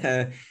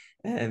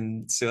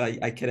 So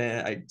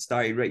I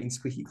started writing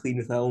Squeaky Clean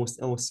with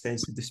almost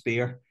sense of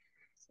despair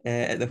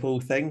at the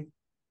whole thing.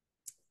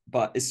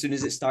 But as soon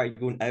as it started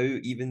going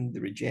out, even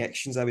the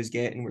rejections I was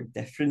getting were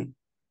different,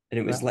 and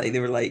it was like they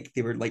were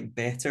like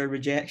better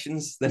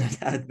rejections than I'd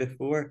had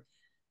before.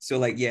 So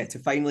like yeah, to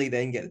finally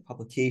then get the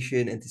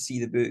publication and to see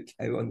the book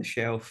out on the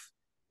shelf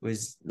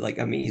was like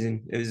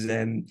amazing. It was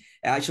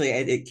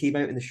it came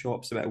out in the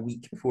shops about a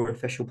week before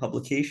official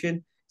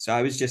publication. So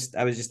I was just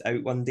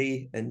out one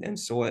day and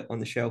saw it on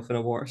the shelf in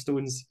a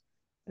Waterstones,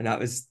 and that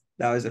was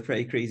a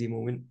pretty crazy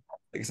moment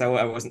because I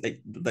wasn't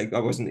like I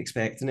wasn't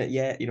expecting it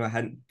yet. You know, I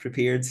hadn't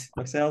prepared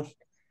myself.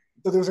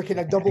 So there was a kind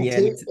of double Yeah,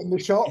 take in the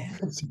shop.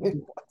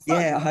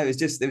 yeah, I was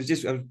just I was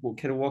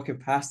kind of walking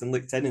past and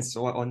looked in and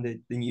saw it on the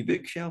new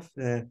bookshelf.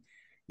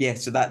 Yeah,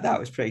 so that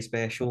was pretty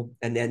special.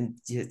 And then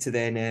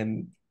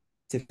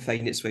to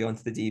find its way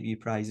onto the debut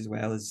prize as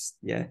well is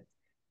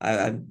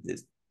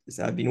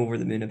I've been over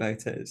the moon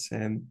about it. It's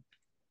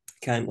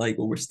can't like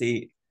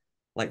overstate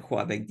like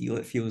what a big deal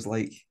it feels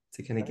like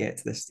to kind of get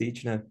to this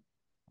stage now.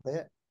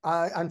 Yeah.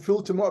 And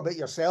Fulton, what about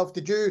yourself?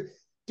 Do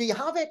you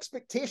have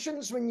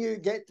expectations when you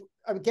get?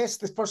 I guess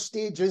the first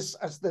stage is,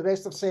 as the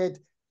rest have said,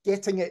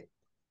 getting it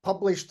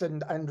published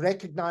and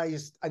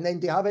recognised. And then,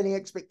 do you have any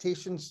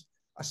expectations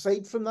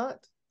aside from that?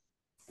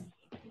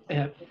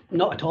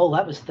 Not at all.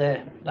 That was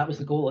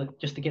the goal,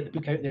 just to get the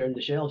book out there on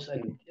the shelves.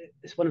 And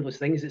it's one of those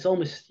things.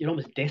 You're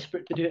almost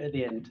desperate to do it at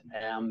the end.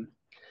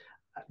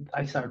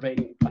 I started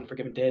writing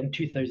Unforgiven Dead in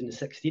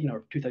 2016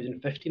 or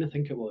 2015, I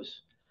think it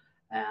was,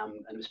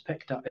 and it was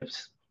picked up. It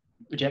was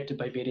rejected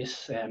by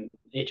various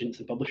agents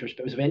and publishers, but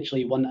it was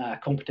eventually won a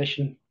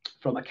competition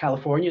from a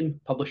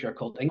Californian publisher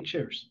called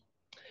Inkshires.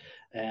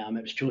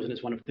 It was chosen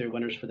as one of their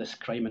winners for this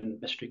crime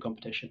and mystery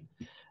competition.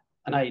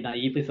 And I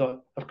naively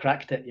thought, I've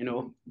cracked it,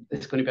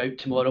 it's going to be out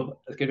tomorrow.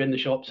 It's going to be in the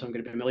shop, so I'm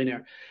going to be a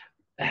millionaire.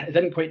 It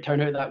didn't quite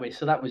turn out that way.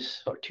 So that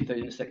was sort of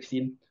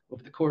 2016.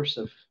 Over the course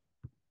of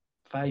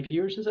 5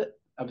 years, is it?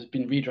 I was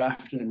been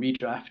redrafting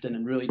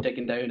and really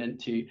digging down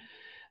into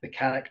the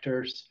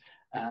characters.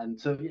 And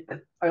so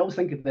I always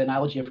think of the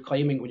analogy of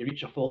climbing when you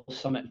reach a false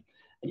summit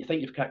and you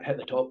think you've hit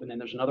the top, and then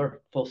there's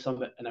another false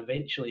summit, and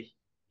eventually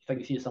you think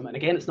you see a summit. And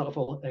again, it's not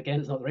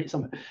the right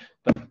summit.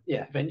 But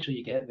yeah, eventually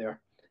you get there.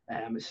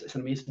 It's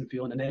an amazing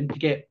feeling. And then to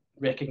get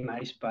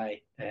recognised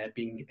by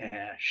being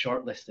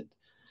shortlisted,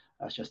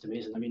 that's just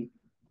amazing. I mean,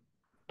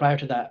 prior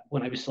to that,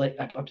 when I was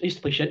I used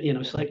to play shinty and I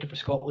was selected for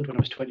Scotland when I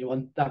was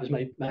 21. That was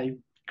my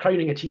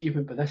crowning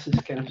achievement, but this has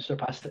kind of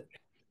surpassed it.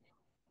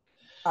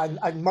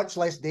 And much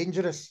less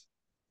dangerous.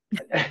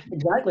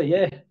 Exactly,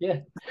 yeah.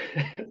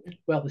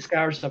 Well, the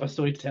scars have a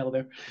story to tell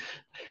there.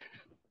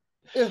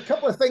 There's a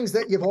couple of things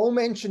that you've all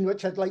mentioned,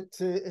 which I'd like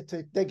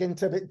to dig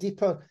into a bit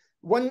deeper.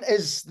 One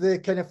is the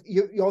kind of,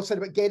 you all said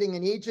about getting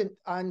an agent,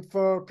 and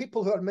for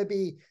people who are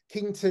maybe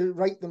keen to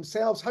write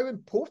themselves, how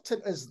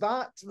important is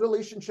that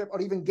relationship, or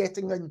even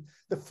getting in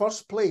the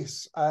first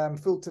place?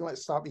 Fulton,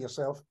 let's start with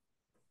yourself.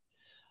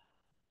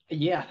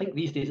 Yeah, I think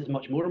these days it's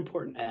much more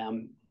important.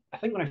 I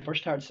think when I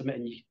first started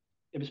submitting,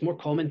 it was more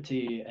common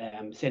to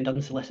send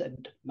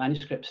unsolicited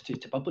manuscripts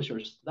to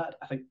publishers. That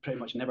I think pretty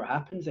much never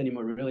happens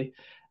anymore, really.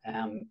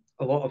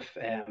 A lot of,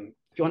 if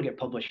you want to get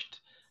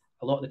published,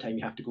 a lot of the time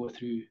you have to go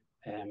through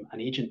an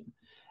agent.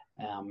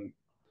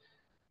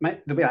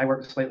 The way I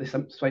work is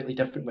slightly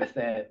different with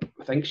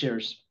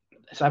Inkshares.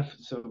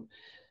 So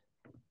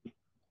when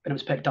it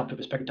was picked up by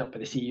the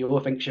CEO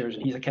of Inkshares,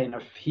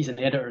 and he's an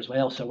editor as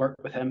well, so I work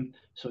with him.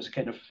 So it's a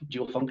kind of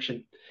dual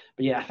function.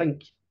 But yeah, I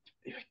think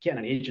getting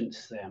an agent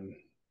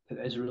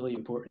is really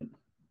important.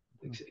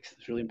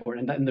 It's really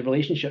important, and the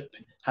relationship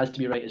has to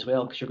be right as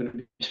well, because you're going to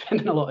be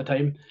spending a lot of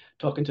time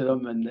talking to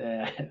them and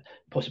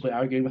possibly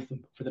arguing with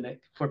them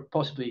for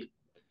possibly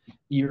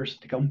years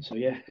to come. So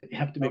yeah, you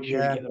have to make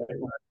sure you get the right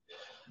one.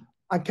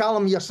 And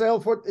Callum,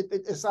 yourself, what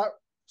is that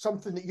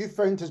something that you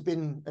found has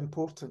been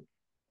important?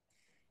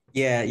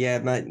 Yeah.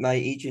 My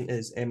agent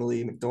is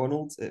Emily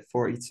McDonald at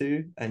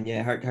 42, and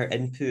yeah, her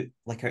input,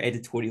 like her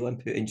editorial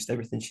input and just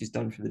everything she's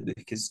done for the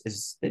book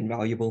is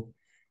invaluable.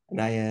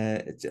 And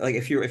I like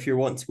if you're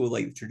wanting to go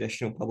like the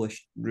traditional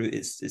published route,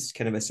 it's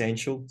kind of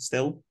essential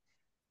still.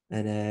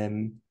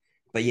 And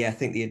but yeah, I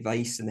think the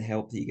advice and the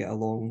help that you get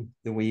along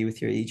the way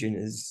with your agent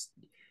is,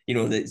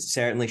 that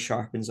certainly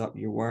sharpens up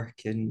your work.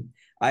 And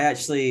I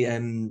actually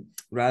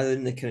rather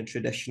than the kind of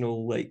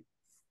traditional like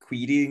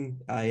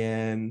querying,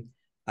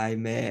 I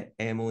met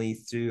Emily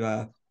through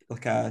a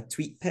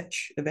tweet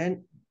pitch event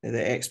that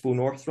Expo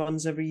North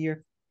runs every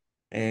year,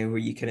 where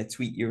you kind of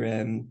tweet your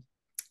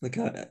like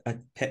a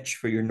pitch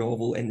for your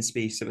novel in the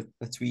space of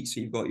a tweet.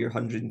 So you've got your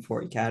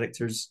 140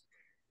 characters.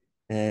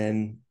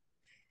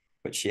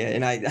 Which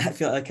and I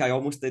feel like I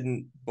almost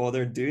didn't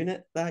bother doing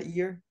it that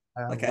year.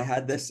 Like I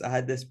had this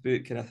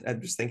book, and I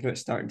was thinking about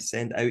starting to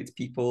send out to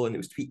people, and it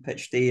was tweet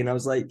pitch day, and I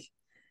was like,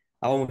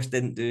 I almost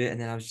didn't do it, and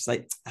then I was just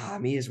like,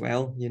 me as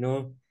well, you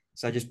know.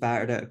 So I just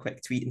battered out a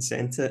quick tweet and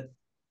sent it,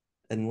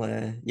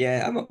 and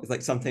yeah, I'm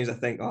like sometimes I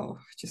think,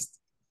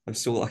 I'm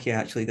so lucky I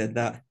actually did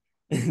that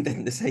and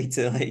didn't decide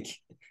to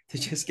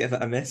just give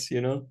it a miss,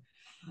 you know.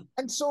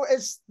 And so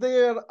is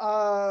there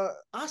a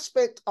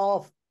aspect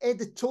of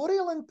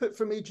editorial input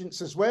from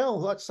agents as well?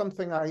 That's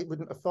something I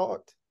wouldn't have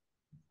thought.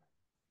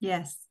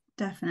 Yes,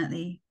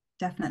 definitely.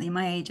 Definitely.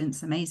 My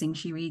agent's amazing.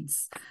 She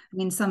reads,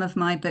 some of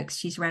my books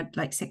she's read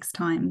like 6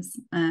 times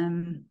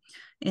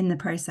in the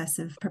process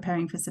of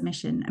preparing for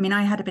submission.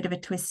 I had a bit of a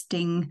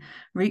twisting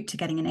route to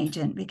getting an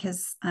agent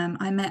because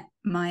I met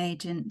my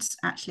agent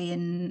actually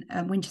in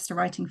a Winchester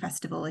Writing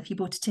Festival. If you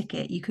bought a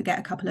ticket, you could get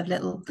a couple of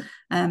little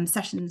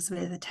sessions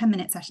with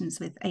 10-minute sessions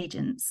with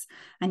agents,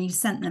 and you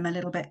sent them a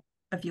little bit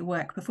of your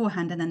work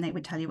beforehand, and then they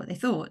would tell you what they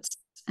thought.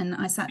 And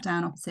I sat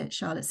down opposite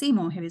Charlotte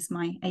Seymour, who is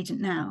my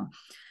agent now.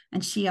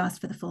 And she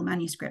asked for the full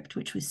manuscript,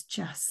 which was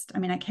just,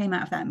 I came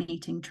out of that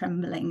meeting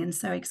trembling and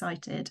so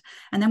excited.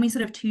 And then we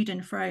sort of toed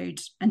and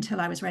froed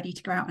until I was ready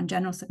to go out on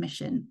general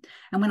submission.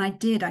 And when I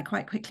did, I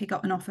quite quickly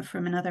got an offer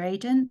from another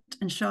agent,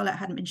 and Charlotte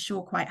hadn't been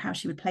sure quite how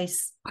she would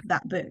place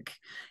that book.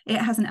 It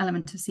has an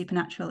element of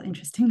supernatural,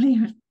 interestingly,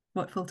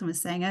 what Fulton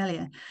was saying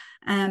earlier.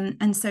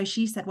 And so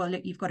she said, well,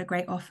 look, you've got a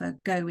great offer,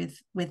 go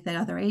with the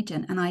other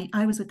agent. And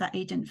I was with that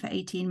agent for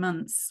 18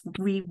 months,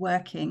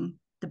 reworking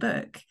the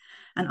book.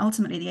 And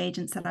ultimately the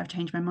agent said, I've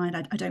changed my mind.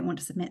 I don't want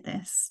to submit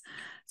this.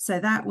 So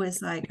that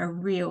was like a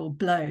real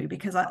blow,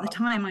 because at the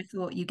time I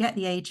thought, you get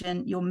the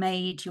agent, you're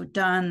made, you're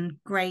done,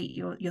 great,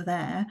 you're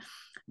there.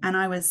 And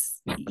I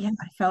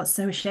felt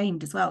so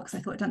ashamed as well, because I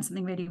thought I'd done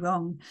something really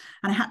wrong.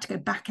 And I had to go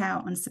back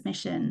out on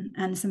submission.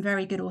 And some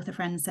very good author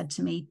friends said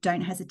to me,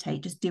 don't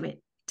hesitate, just do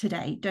it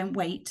today. Don't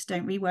wait,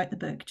 don't rework the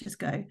book, just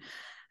go.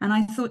 And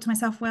I thought to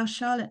myself, well,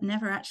 Charlotte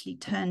never actually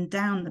turned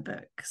down the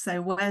book,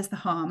 so where's the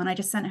harm? And I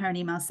just sent her an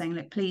email saying,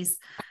 look, please,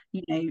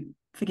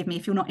 forgive me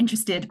if you're not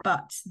interested,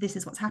 but this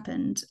is what's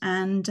happened.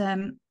 And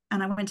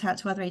I went out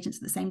to other agents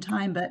at the same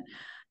time, but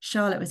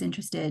Charlotte was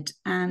interested.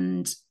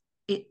 And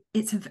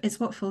it's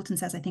what Fulton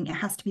says. I think it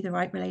has to be the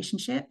right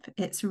relationship.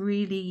 I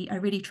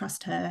really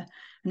trust her,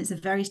 and it's a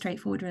very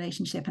straightforward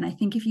relationship. And I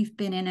think if you've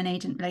been in an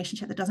agent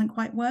relationship that doesn't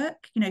quite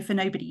work, for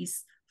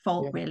nobody's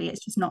fault, really,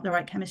 it's just not the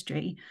right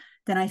chemistry,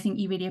 then I think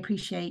you really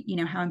appreciate,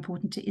 how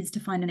important it is to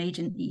find an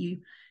agent that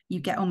you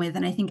get on with.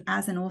 And I think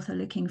as an author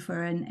looking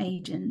for an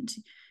agent,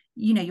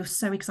 you're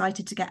so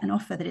excited to get an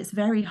offer that it's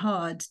very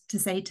hard to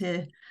say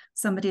to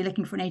somebody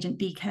looking for an agent,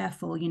 be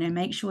careful,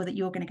 make sure that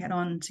you're going to get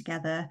on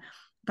together.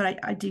 But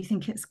I do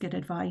think it's good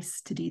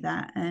advice to do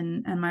that.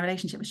 And my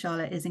relationship with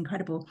Charlotte is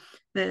incredible.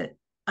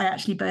 I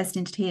actually burst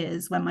into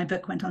tears when my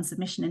book went on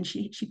submission, and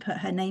she put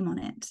her name on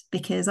it,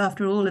 because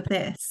after all of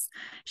this,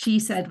 she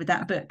said with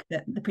that book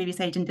that the previous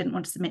agent didn't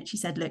want to submit, she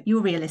said, look,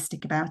 you're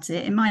realistic about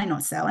it. It might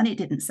not sell, and it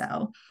didn't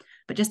sell.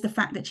 But just the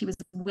fact that she was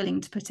willing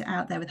to put it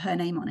out there with her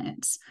name on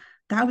it,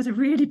 that was a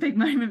really big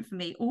moment for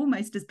me,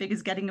 almost as big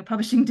as getting a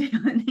publishing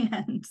deal in the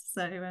end.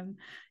 So,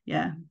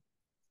 yeah.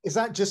 Is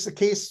that just the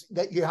case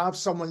that you have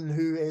someone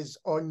who is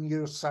on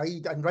your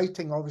side? And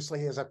writing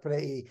obviously is a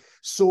pretty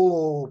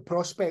solo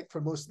prospect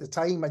for most of the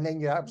time. And then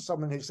you have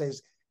someone who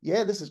says,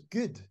 yeah, this is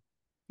good.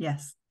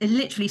 Yes.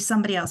 Literally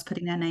somebody else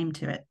putting their name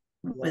to it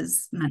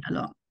meant a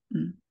lot.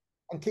 Mm.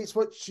 And Kate,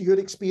 what's your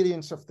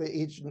experience of the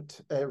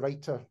agent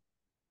writer?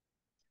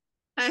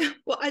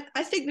 Well,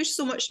 I think there's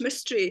so much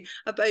mystery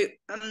about,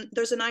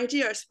 there's an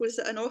idea, I suppose,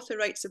 that an author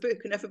writes a book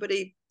and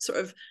everybody sort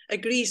of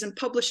agrees and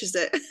publishes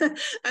it.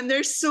 And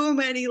there's so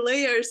many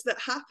layers that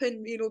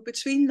happen,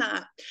 between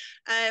that.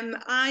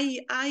 I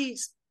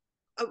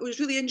was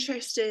really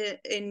interested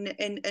in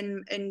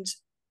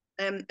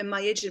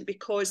my agent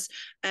because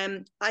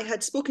I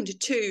had spoken to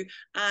 2,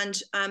 and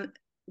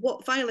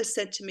what Viola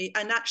said to me,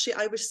 and actually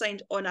I was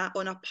signed on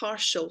a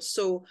partial,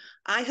 so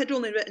I had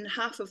only written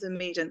half of the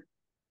Maiden.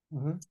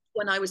 Mm-hmm.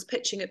 When I was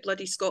pitching at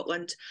Bloody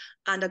Scotland,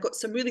 and I got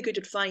some really good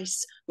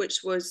advice,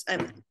 which was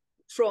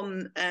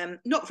from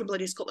not from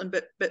Bloody Scotland,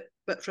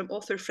 but from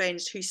author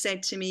friends who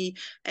said to me,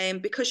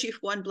 because you've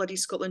won Bloody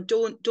Scotland,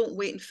 don't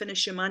wait and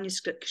finish your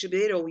manuscript because you'll be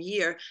there all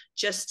year.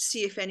 Just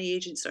see if any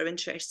agents are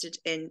interested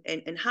in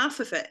half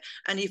of it,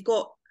 and you've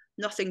got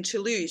nothing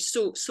to lose.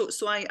 So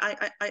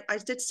I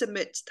did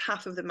submit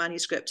half of the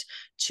manuscript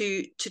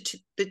to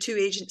the 2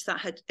 agents that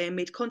had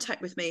made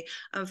contact with me,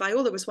 and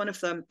Viola was one of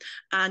them.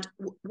 And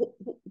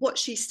what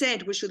she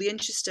said was really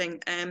interesting.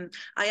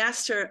 I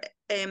asked her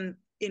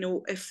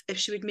if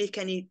she would make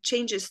any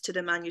changes to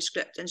the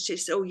manuscript, and she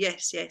said, oh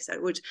yes I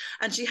would.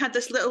 And she had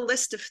this little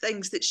list of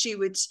things that she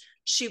would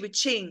she would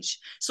change.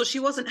 So she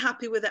wasn't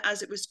happy with it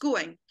as it was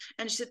going.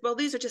 And she said, well,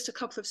 these are just a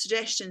couple of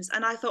suggestions.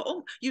 And I thought,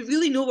 oh, you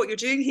really know what you're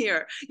doing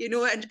here, you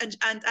know.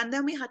 And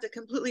then we had a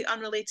completely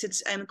unrelated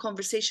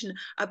conversation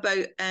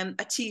about a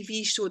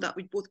TV show that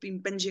we'd both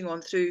been binging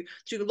on through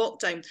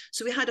lockdown.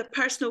 So we had a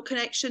personal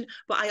connection,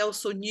 but I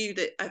also knew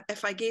that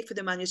if I gave her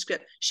the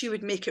manuscript, she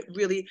would make it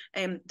really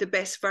the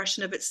best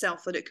version of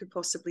itself that it could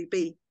possibly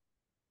be.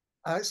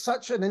 It's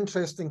such an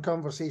interesting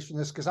conversation,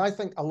 this, because I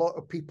think a lot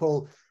of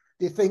people,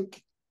 they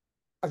think,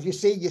 as you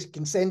say, you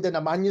can send in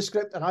a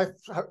manuscript, and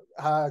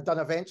I've done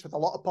events with a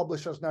lot of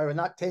publishers now, and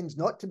that tends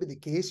not to be the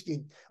case.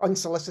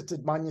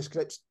 Unsolicited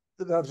manuscripts,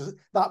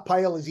 that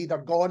pile is either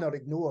gone or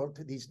ignored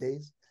these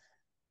days.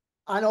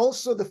 And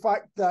also the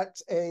fact that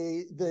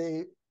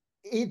the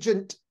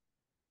agent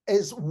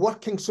is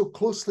working so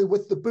closely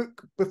with the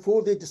book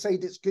before they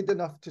decide it's good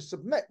enough to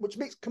submit, which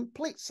makes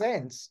complete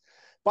sense.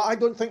 But I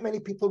don't think many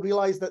people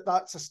realise that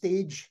that's a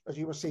stage, as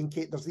you were saying,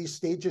 Kate. There's these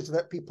stages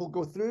that people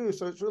go through.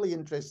 So it's really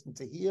interesting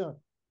to hear.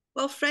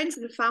 Well, friends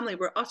and family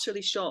were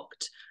utterly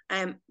shocked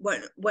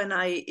when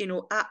I, you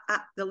know,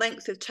 at the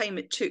length of time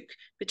it took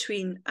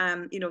between,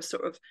 you know,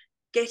 sort of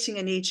getting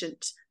an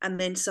agent and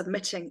then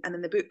submitting and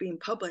then the book being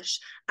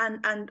published,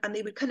 and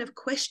they would kind of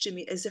question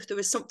me as if there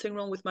was something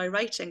wrong with my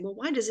writing. Well,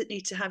 why does it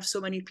need to have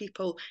so many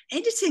people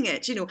editing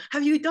it? You know,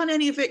 have you done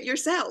any of it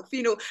yourself?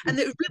 You know, and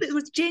it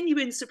was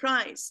genuine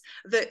surprise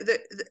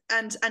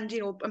and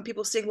you know, and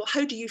people saying, well,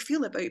 how do you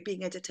feel about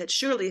being edited?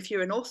 Surely if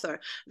you're an author,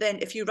 then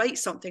if you write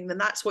something, then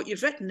that's what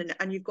you've written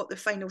and you've got the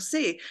final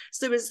say.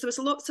 So there was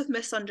lots of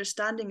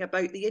misunderstanding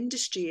about the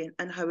industry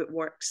and how it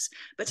works,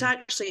 but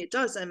actually it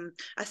does.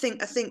 I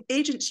think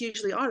agents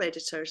usually are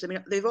editors. I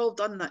mean, they've all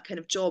done that kind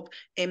of job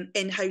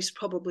in-house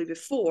probably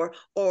before,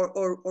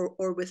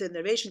 or within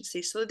their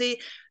agency. So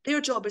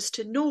their job is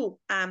to know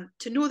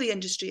the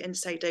industry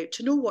inside out,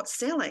 to know what's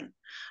selling,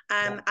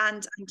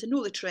 and to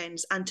know the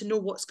trends, and to know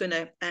what's going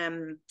to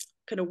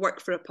kind of work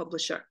for a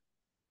publisher.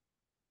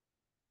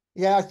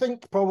 Yeah, I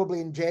think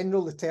probably in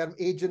general the term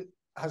agent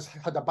has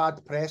had a bad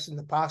press in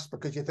the past,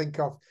 because you think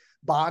of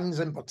bands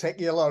in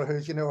particular,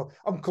 who's, you know,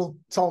 Uncle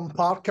Tom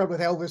Parker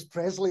with Elvis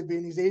Presley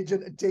being his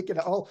agent and taking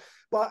it all.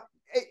 But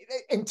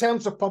in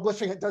terms of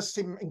publishing, it does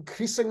seem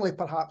increasingly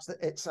perhaps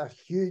that it's a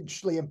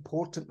hugely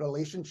important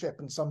relationship,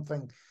 and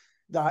something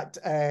that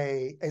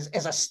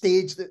is a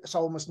stage that's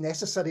almost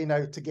necessary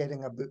now to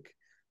getting a book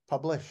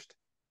published.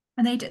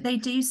 And they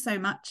do so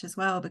much as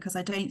well, because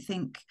I don't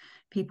think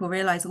people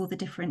realise all the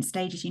different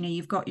stages. You know,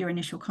 you've got your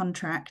initial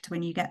contract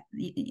when you get,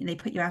 they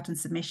put you out on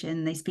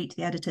submission, they speak to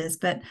the editors,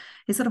 but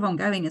it's sort of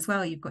ongoing as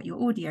well. You've got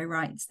your audio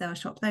rights, they'll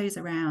shop those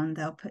around,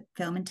 they'll put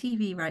film and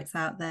TV rights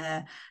out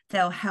there,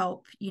 they'll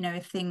help, you know,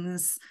 if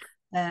things,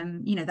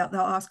 you know,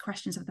 they'll ask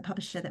questions of the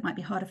publisher that might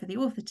be harder for the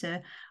author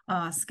to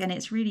ask. And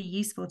it's really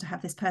useful to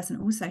have this person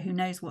also who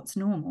knows what's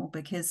normal,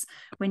 because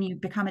when you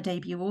become a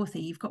debut author,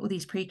 you've got all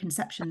these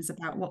preconceptions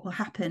about what will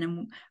happen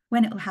and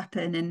when it will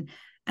happen.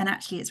 And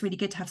actually, it's really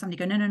good to have somebody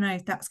go, no,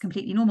 that's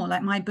completely normal.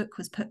 Like, my book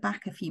was put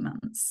back a few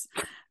months.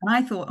 And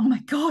I thought, oh my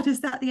God,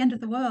 is that the end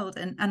of the world?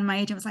 And my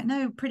agent was like,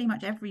 no, pretty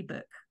much every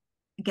book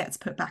gets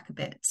put back a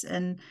bit.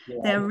 And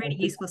they're a really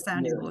useful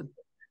sounding board.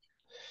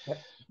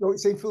 What you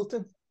saying,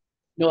 Fulton?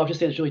 No, I've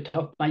just said it's really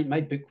tough. My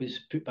book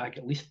was put back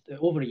at least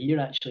over a year,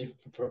 actually,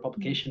 for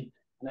publication.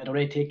 And I'd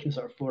already taken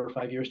sort of 4 or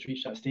 5 years to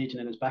reach that stage, and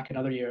then it's back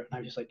another year. And I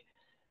was just like,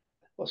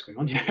 what's going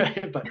on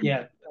here? But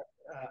yeah,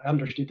 I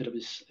understood that it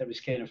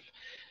was kind of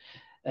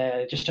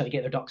just trying to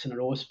get their ducks in a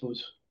row, I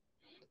suppose.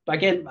 But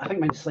again, I think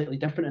mine's slightly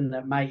different in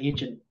that my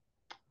agent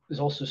was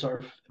also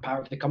sort of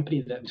part of the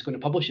company that was going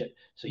to publish it.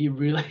 So he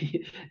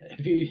really,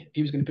 if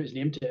he was going to put his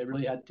name to it, it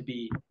really had to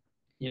be,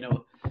 you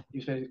know, he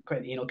was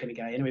quite an anal kind of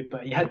guy anyway,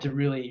 but he had to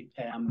really,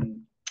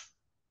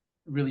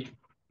 really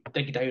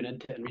dig down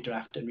into it and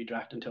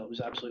redraft until it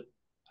was absolute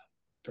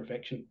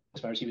perfection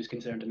as far as he was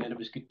concerned, and then it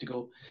was good to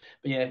go.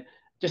 But yeah,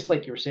 just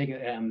like you were saying,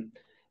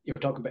 you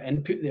were talking about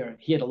input there.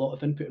 He had a lot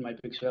of input in my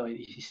book as well.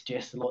 He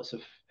suggested lots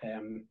of, he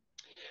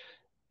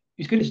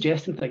was good at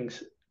suggesting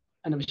things,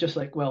 and it was just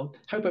like, well,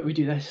 how about we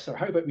do this, or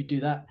how about we do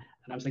that?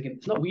 And I was thinking,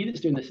 it's not we that's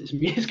doing this, it's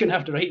me that's going to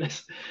have to write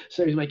this.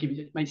 So he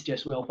might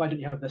suggest, well, why don't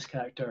you have this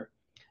character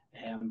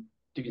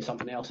doing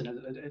something else, and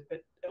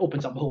it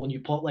opens up a whole new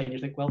plot line. You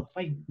think, well, if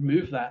I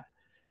move that,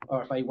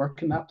 or if I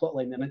work in that plot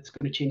line, then it's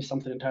going to change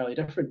something entirely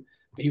different.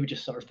 But he would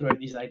just sort of throw out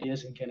these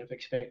ideas and kind of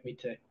expect me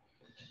to,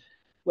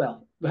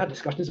 well, we had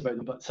discussions about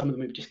them, but some of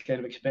them would just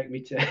kind of expect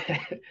me to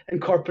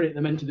incorporate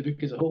them into the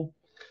book as a whole.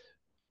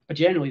 But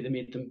generally, they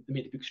made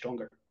the book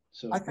stronger.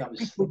 So I think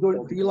people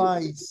don't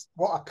realise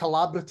what a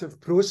collaborative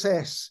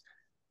process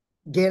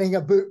getting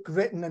a book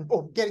written and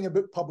getting a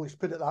book published,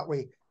 put it that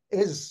way,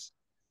 is.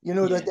 You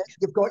know, that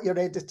you've got your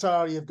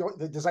editor, you've got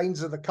the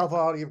designs of the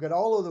cover, you've got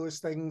all of those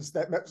things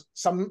that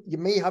some you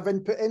may have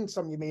input in,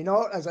 some you may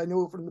not, as I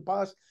know from the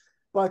past.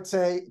 But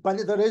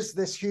there is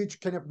this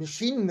huge kind of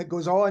machine that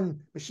goes on.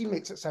 Machine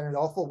makes it sound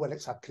awful when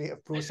it's a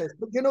creative process,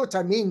 but you know what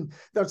I mean.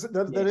 There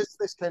is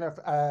this kind of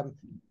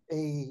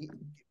a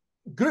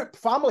group,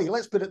 family,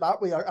 let's put it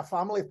that way, a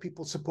family of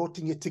people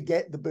supporting you to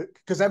get the book,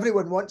 because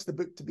everyone wants the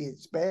book to be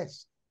its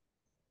best.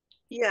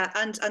 Yeah,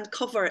 and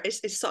cover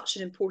is such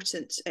an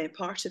important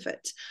part of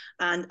it,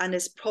 and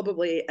is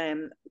probably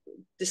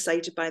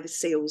decided by the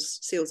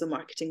sales and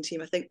marketing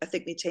team. I think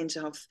they tend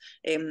to have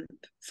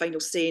final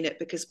say in it,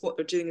 because what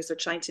they're doing is they're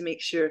trying to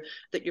make sure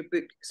that your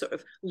book sort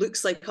of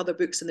looks like other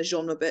books in the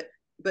genre,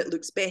 but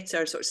looks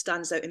better, sort of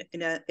stands out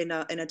in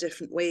a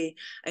different way.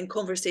 And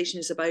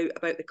conversations about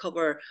the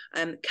cover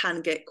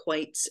can get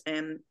quite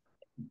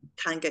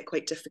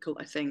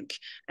difficult, I think,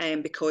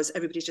 because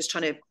everybody's just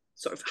trying to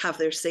sort of have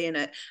their say in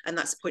it, and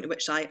that's the point at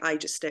which I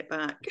just step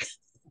back.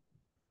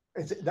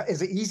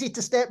 Is it easy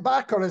to step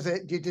back, or is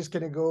it you just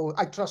kind of go,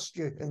 I trust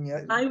you? And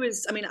yet I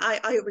was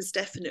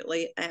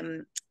definitely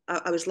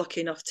I was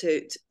lucky enough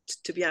to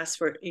be asked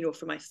for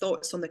for my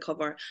thoughts on the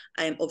cover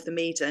of the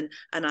Maiden,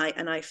 and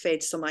I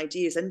fed some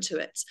ideas into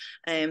it,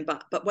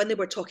 but when they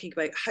were talking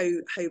about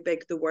how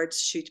big the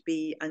words should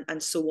be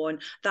and so on,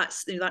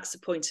 that's the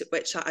point at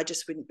which I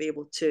just wouldn't be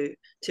able to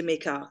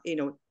make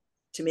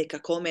a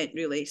comment,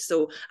 really.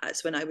 So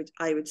that's when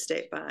I would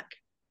step back.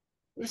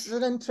 This is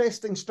an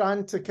interesting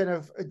strand to kind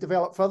of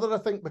develop further, I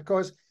think,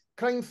 because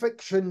crime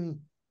fiction,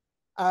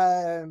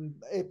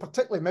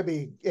 particularly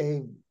maybe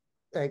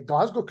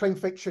Glasgow crime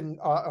fiction,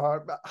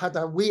 had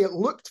a way it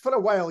looked for a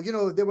while.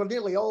 They were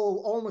nearly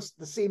all almost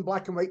the same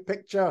black and white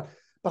picture,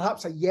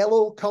 perhaps a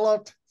yellow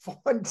coloured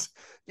font.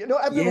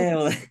 Well,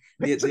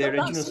 the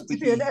original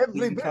Squeaky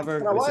Clean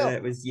cover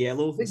was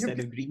yellow instead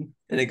of green,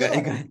 and it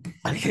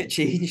got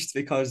changed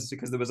because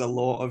there was a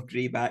lot of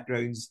grey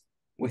backgrounds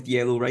with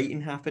yellow writing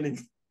happening.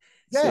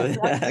 So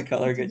that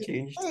colour got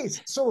changed.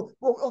 So,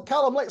 well,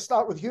 Callum, let's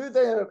start with you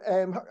there.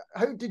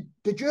 How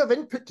did you have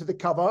input to the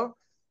cover,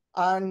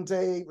 and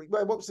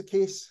what was the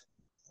case?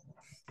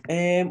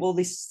 Well,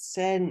 they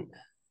sent.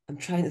 I'm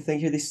trying to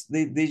think here.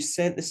 They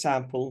sent the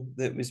sample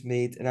that was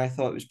made, and I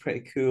thought it was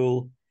pretty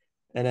cool.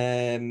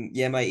 And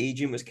my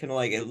agent was kind of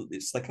like,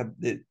 it's like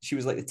she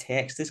was like, the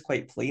text is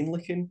quite plain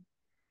looking.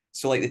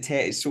 So like the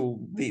text, so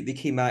they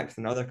came back with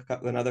another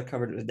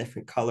cover that was a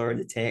different color, and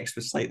the text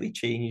was slightly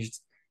changed.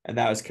 And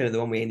that was kind of the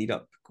one we ended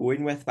up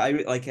going with. But I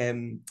like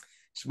so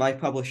my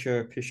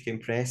publisher, Pushkin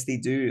Press, they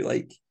do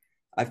like,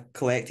 I've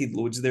collected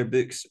loads of their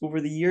books over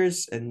the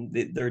years, and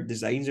their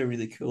designs are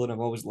really cool, and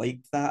I've always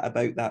liked that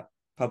about that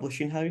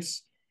publishing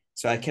house.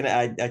 So I kind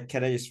of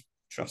just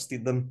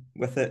trusted them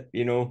with it,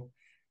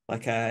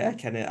 Like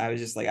I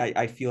was just like,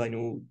 I feel I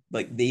know,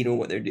 like they know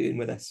what they're doing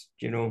with this,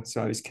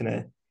 So I was kind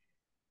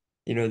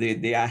of,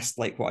 they asked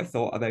like what I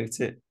thought about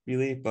it,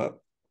 really, but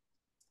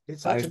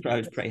I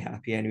was pretty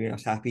happy anyway. I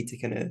was happy to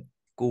kind of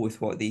go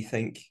with what they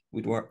think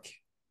would work.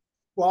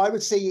 Well, I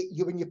would say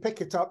when you pick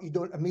it up, you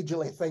don't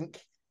immediately think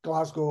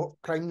Glasgow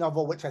crime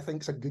novel, which I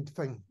think is a good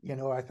thing.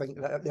 I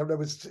think that there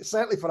was,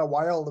 certainly for a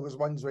while, there was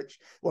ones which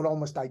were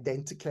almost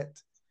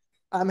identikit.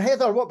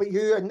 Heather, what about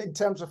you in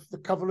terms of the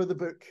cover of the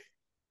book?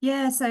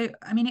 Yeah, so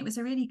I mean, it was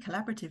a really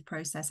collaborative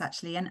process,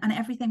 actually, and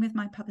everything with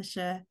my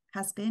publisher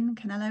has been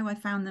Canelo. I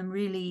found them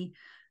really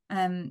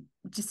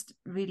just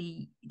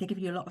really, they give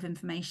you a lot of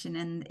information,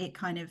 and it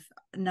kind of,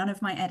 none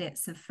of my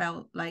edits have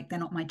felt like they're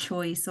not my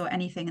choice or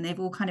anything, and they've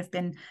all kind of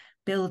been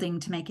building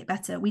to make it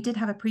better. We did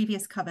have a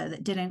previous cover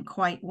that didn't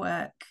quite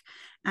work,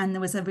 and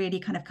there was a really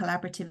kind of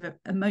collaborative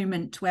a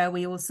moment where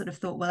we all sort of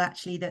thought, well,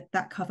 actually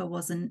that cover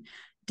wasn't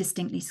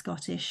distinctly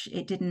Scottish.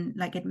 It didn't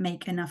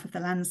make enough of the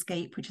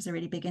landscape, which is a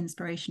really big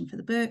inspiration for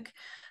the book.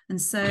 And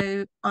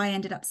so I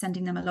ended up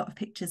sending them a lot of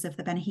pictures of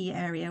the Ben Hee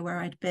area where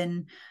I'd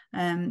been,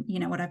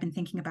 what I've been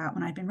thinking about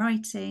when I'd been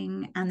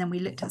writing. And then we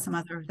looked at some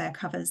other of their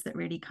covers that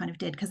really kind of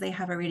did, because they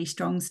have a really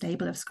strong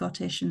stable of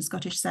Scottish and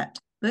Scottish set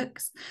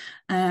books.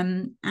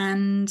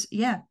 And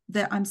yeah,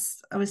 I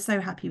was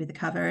so happy with the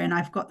cover, and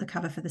I've got the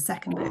cover for the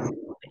second book,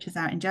 which is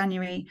out in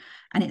January,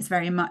 and it's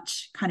very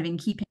much kind of in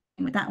keeping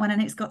with that one,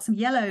 and it's got some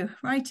yellow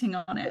writing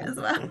on it as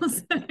well.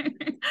 So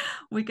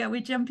we're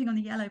jumping on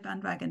the yellow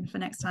bandwagon for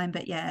next time.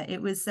 But yeah, it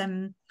was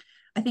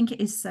I think it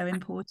is so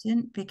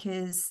important,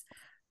 because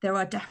there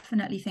are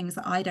definitely things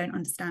that I don't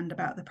understand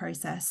about the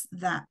process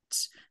that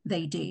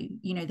they do.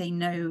 They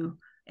know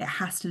it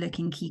has to look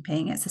in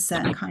keeping. It's a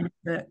certain kind of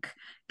book.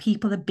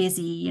 People are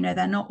busy,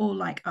 they're not all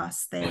like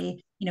us.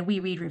 We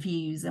read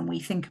reviews and we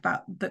think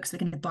about books we're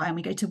going to buy, and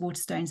we go to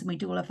Waterstones and we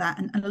do all of that.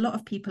 And a lot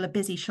of people are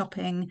busy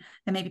shopping.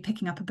 They may be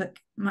picking up a book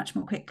much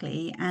more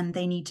quickly, and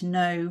they need to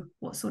know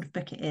what sort of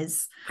book it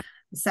is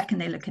the second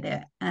they look at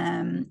it.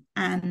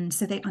 And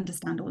so they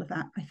understand all of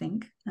that, I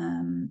think.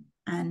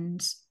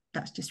 And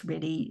that's just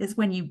really, is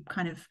when you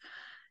kind of,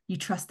 you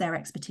trust their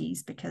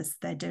expertise, because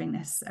they're doing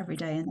this every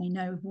day and they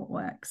know what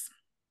works.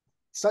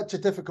 Such a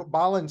difficult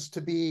balance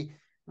to be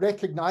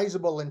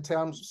recognizable in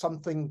terms of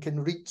somebody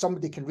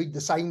can read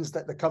the signs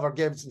that the cover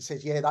gives and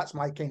says, yeah, that's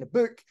my kind of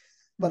book,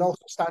 but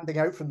also standing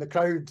out from the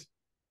crowd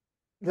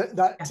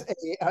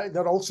that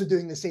they're also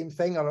doing the same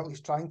thing, or at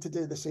least trying to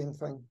do the same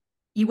thing.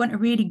 you want a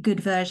really good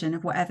version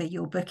of whatever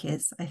your book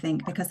is, I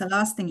think, because the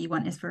last thing you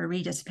want is for a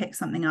reader to pick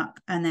something up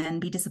and then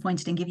be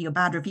disappointed and give you a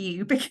bad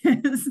review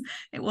because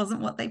it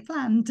wasn't what they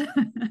planned.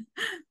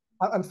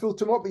 And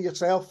Fulton, what about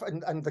yourself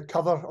and the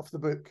cover of the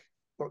book?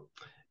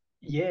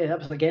 Yeah,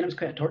 it was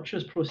quite a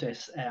torturous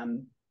process.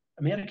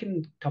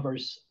 American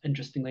covers,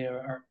 interestingly,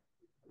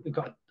 we've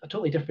got a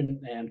totally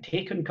different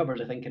take on covers,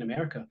 I think, in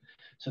America.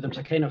 So there was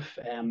a kind of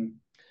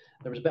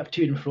there was a bit of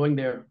to and froing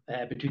there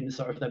between the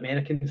sort of the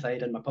American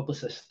side and my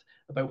publicist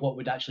about what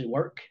would actually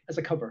work as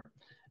a cover.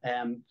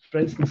 For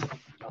instance,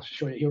 I'll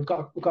show you here. We've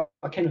got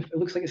a kind of, it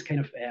looks like it's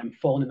kind of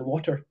fallen in the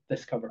water,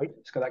 this cover.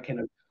 It's got that kind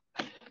of,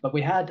 but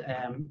we had,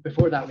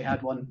 before that, we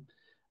had one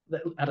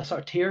that had a sort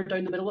of tear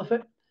down the middle of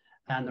it,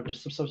 and there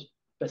was some sort of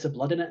bits of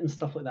blood in it and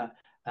stuff like that.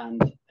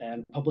 And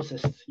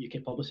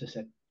UK publicist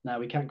said, no,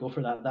 we can't go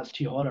for that. That's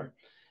too horror.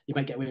 You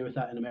might get away with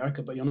that in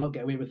America, but you'll not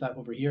get away with that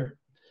over here.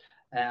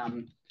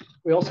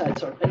 We also had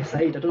sort of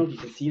inside, I don't know if you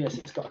can see this,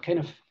 it's got a kind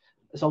of,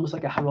 it's almost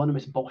like a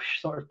Hieronymus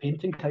Bosch sort of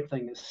painting type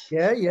thing.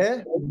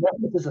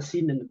 There's a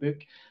scene in the book,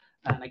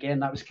 and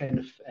again, that was kind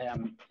of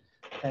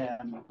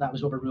that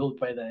was overruled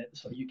by the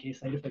sort of UK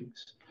side of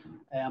things.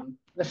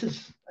 This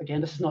is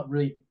not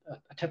really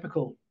a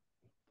typical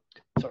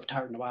sort of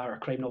tart noir or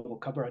crime novel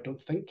cover, I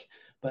don't think,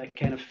 but it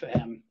kind of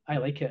I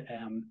like it.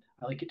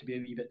 I like it to be a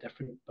wee bit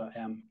different, but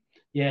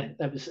yeah,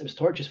 it was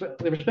torturous.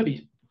 There was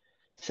maybe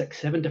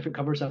 6-7 different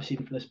covers I've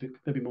seen for this book,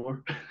 maybe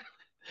more.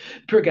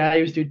 Poor guy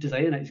who was doing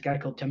designing it, this guy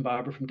called Tim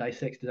Barber from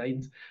Dissect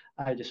Designs.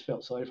 I just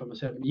felt sorry for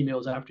myself.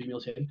 Emails after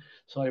emails saying,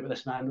 sorry about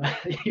this, man.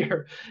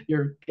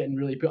 you're getting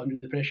really put under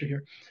the pressure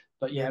here.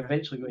 But yeah,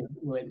 eventually we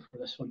went for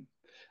this one.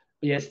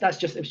 But yes, it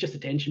was just a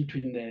tension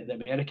between the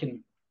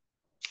American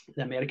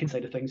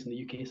side of things and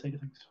the UK side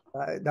of things.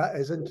 That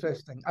is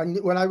interesting. And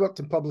when I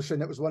worked in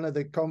publishing, it was one of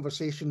the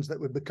conversations that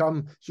would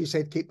become, as you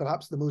said, Kate,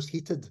 perhaps the most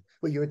heated,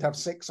 where you would have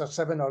 6 or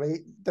 7 or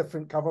 8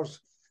 different covers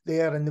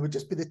there, and there would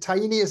just be the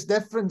tiniest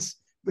difference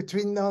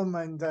between them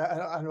and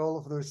all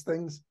of those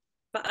things.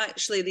 But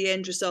actually, the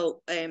end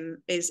result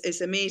is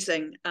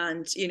amazing.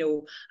 And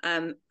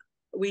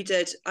we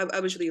did. I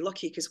was really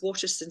lucky because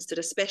Waterstones did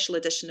a special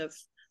edition of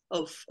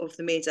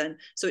the Maiden,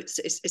 so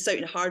it's out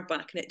in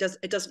hardback, and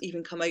it doesn't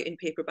even come out in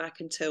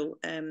paperback until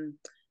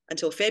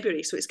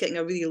February, so it's getting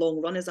a really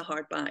long run as a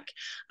hardback.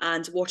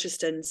 And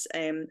Waterstones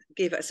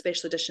gave it a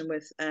special edition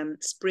with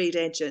sprayed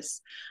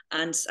edges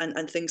and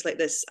things like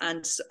this,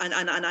 and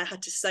I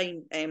had to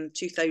sign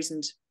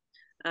 2,000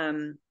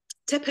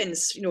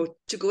 tip-ins,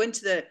 to go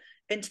into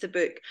the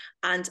book,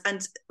 and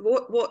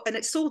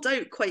it sold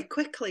out quite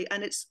quickly,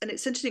 and it's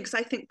interesting because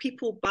I think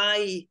people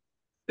buy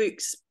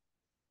books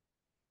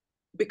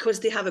because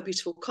they have a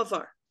beautiful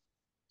cover,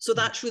 so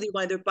that's really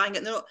why they're buying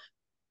it. They're not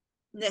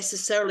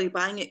necessarily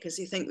buying it because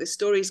they think the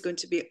story is going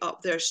to be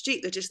up their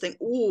street. They just think,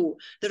 oh,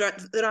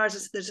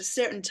 there's a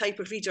certain type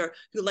of reader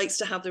who likes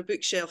to have their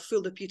bookshelf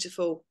full of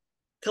beautiful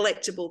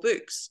collectible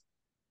books,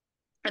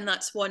 and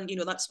that's one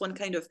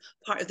kind of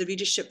part of the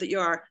readership that you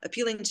are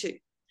appealing to.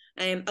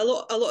 A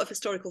lot of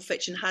historical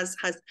fiction has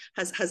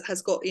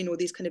got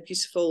these kind of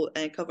beautiful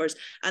covers,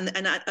 and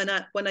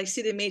when I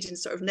see the Maiden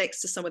sort of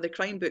next to some of the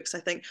crime books, I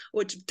think,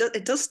 oh,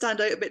 it does stand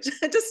out a bit.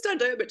 It does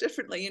stand out a bit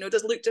differently. It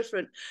does look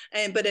different,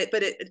 but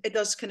it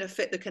does kind of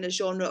fit the kind of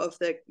genre of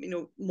the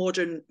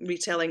modern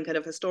retelling kind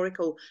of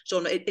historical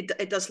genre.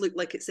 It does look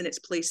like it's in its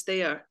place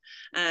there,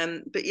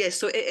 but yeah,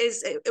 so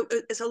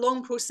it's a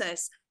long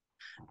process.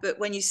 But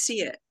when you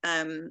see it,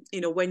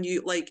 when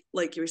you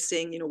like you were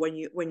saying, when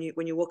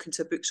you walk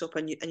into a bookshop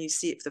and you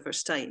see it for the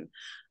first time,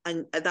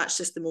 and that's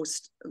just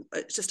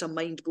it's just a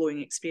mind-blowing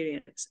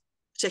experience,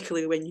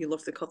 particularly when you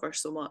love the cover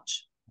so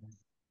much.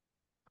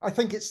 I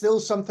think it's still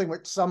something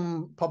which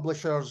some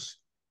publishers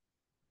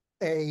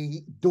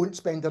don't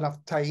spend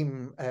enough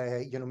time,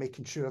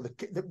 making sure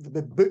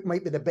the book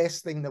might be the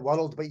best thing in the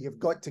world, but you've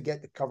got to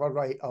get the cover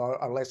right, or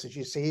unless, as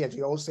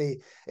you all say,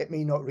 it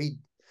may not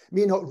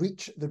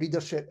reach the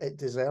readership it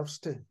deserves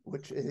to,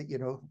 which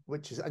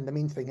is, and the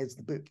main thing is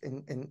the book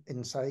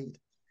inside.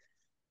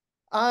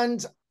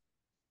 And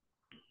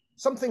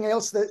something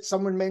else that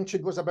someone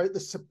mentioned was about the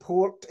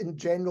support in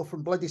general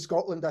from Bloody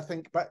Scotland, I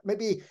think, but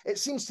maybe it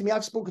seems to me,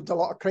 I've spoken to a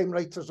lot of crime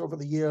writers over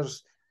the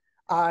years,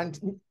 and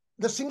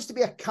there seems to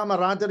be a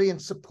camaraderie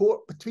and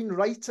support between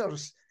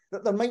writers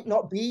that there might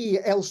not be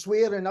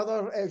elsewhere in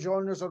other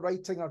genres of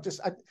writing, or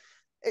just...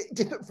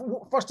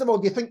 First of all,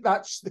 do you think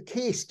that's the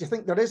case? Do you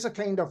think there is a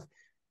kind of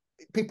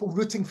people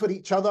rooting for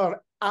each other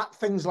at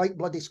things like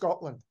Bloody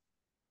Scotland?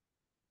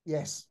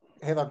 Yes,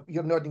 Heather,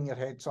 you're nodding your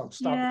head, so I'll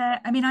start. Yeah,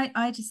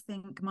 I just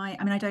think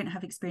I don't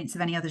have experience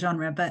of any other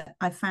genre, but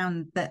I've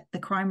found that the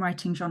crime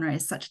writing genre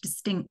is such a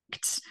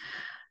distinct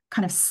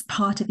kind of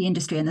part of the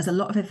industry, and there's a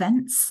lot of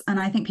events, and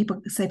I think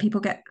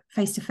people get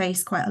face to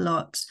face quite a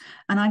lot,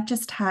 and I've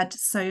just had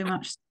so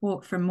much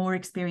support from more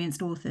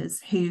experienced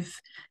authors who've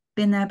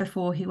been there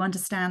before, who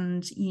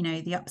understand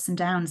the ups and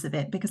downs of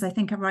it, because I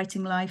think a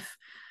writing life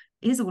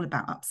is all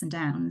about ups and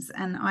downs.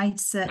 And I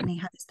certainly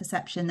had this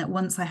perception that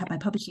once I had my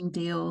publishing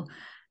deal,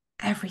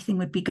 everything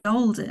would be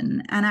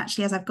golden. And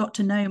actually, as I've got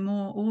to know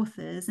more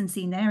authors and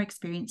seen their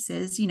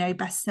experiences, you know,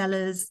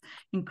 bestsellers,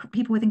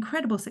 people with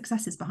incredible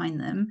successes behind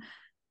them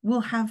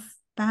will have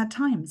bad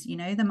times. You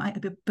know, there might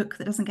be a book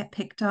that doesn't get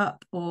picked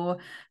up, or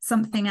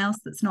something else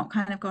that's not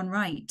kind of gone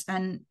right.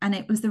 And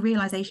it was the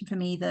realization for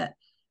me that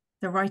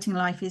the writing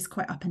life is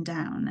quite up and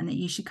down, and that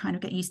you should kind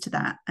of get used to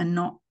that and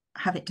not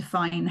have it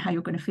define how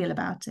you're going to feel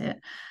about it.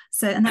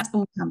 So, and that's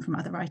all come from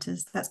other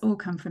writers. That's all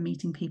come from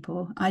meeting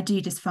people. I do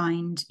just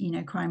find, you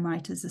know, crime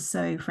writers are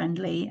so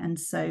friendly and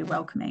so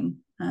welcoming,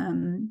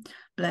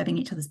 blurbing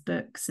each other's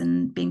books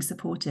and being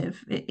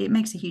supportive. It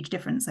makes a huge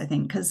difference, I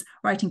think, because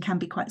writing can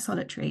be quite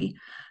solitary,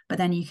 but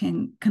then you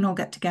can all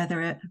get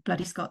together at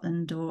Bloody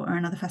Scotland or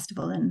another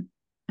festival and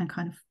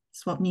kind of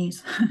swap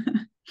news.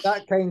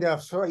 That kind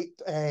of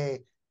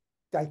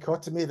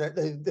dichotomy that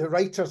the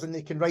writers, and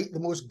they can write the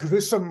most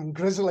gruesome,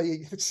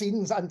 grisly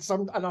scenes, and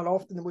are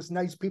often the most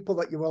nice people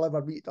that you will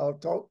ever meet or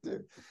talk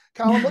to.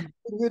 Callum, what's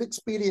been your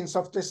experience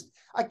of just,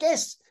 I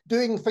guess,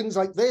 doing things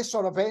like this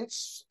or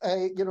events,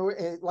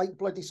 like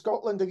Bloody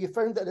Scotland? Have you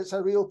found that it's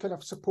a real kind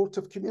of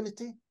supportive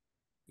community?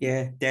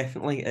 Yeah,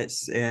 definitely.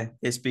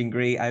 It's been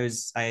great.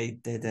 I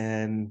did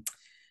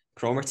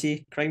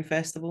Cromarty Crime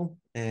Festival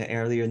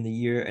earlier in the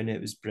year, and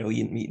it was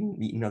brilliant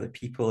meeting other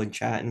people and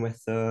chatting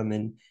with them.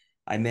 And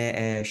I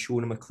met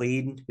Shona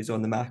McLean, who's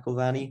on the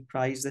McIlvanney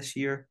Prize this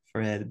year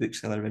for the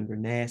bookseller of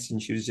Inverness,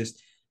 and she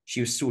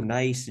was so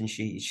nice, and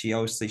she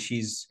obviously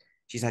she's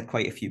had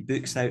quite a few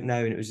books out now,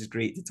 and it was just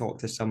great to talk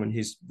to someone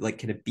who's like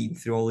kind of been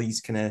through all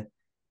these kind of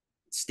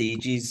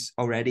stages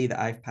already that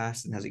I've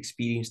passed and has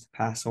experience to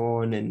pass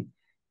on. And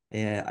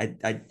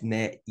I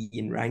met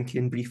Ian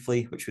Rankin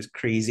briefly, which was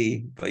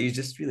crazy, but he was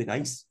just really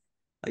nice.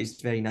 He's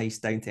a very nice,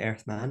 down to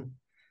earth man.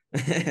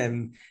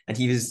 And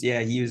he was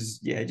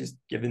just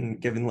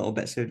giving little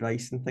bits of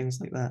advice and things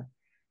like that.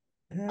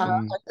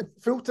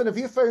 Fulton, have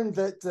you found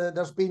that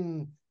there's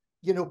been,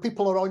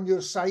 people are on your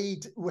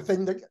side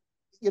within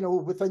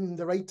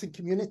the writing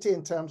community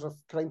in terms of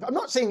crime? I'm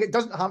not saying it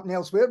doesn't happen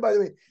elsewhere, by the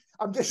way.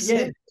 I'm just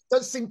saying it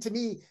does seem to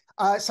me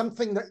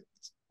something that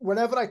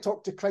whenever I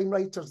talk to crime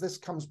writers, this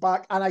comes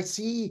back, and I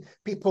see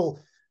people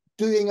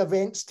doing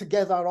events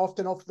together,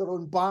 often off their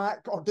own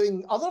back, or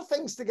doing other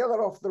things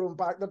together off their own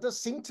back. There does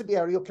seem to be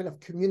a real kind of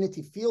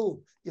community feel.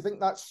 You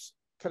think that's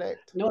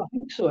correct? No, I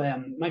think so.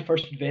 My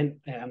first event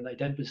that I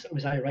did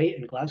was I Write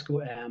in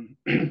Glasgow,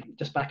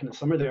 just back in the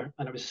summer there,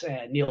 and it was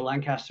Neil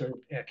Lancaster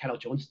and Carol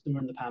Johnston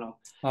were in the panel.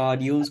 Oh,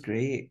 Neil's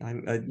great.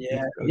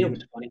 Neil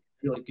was funny,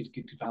 really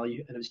good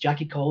value, and it was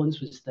Jackie Collins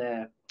was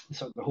the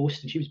sort of the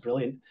host, and she was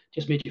brilliant.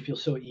 Just made you feel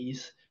so at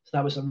ease. So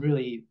that was a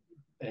really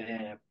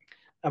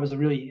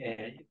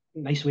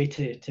nice way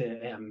to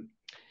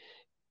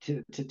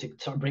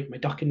sort of break my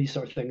duck in these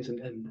sort of things, I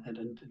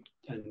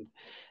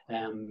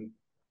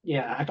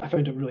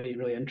found it really,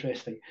 really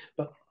interesting.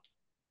 But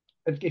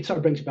it sort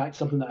of brings me back to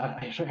something that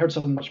I heard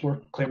someone much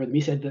more clever than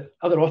me said, that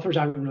other authors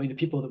aren't really the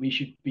people that we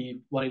should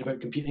be worried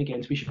about competing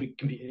against. We should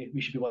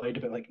be worried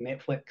about like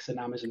Netflix and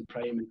Amazon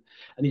Prime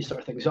and these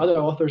sort of things. So other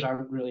authors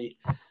aren't really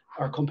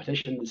our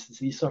competition. It's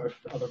these sort of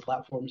other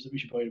platforms that we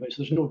should be worried about.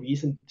 So there's no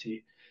reason to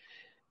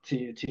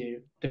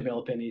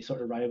develop any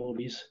sort of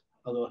rivalries,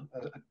 although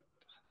I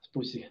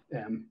suppose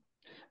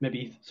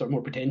maybe sort of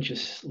more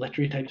pretentious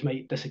literary types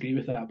might disagree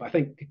with that, but I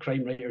think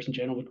crime writers in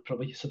general would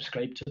probably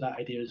subscribe to that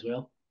idea as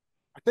well.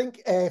 I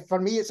think for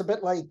me it's a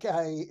bit like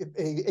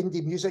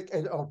indie music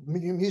or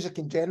music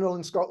in general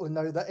in Scotland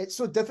now, that it's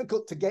so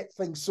difficult to get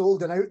things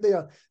sold and out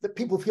there that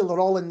people feel they're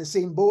all in the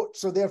same boat,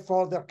 so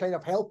therefore they're kind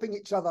of helping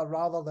each other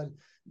rather than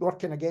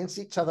working against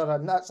each other.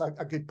 And that's a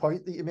good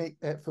point that you make,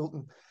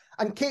 Fulton.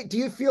 And Kate, do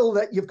you feel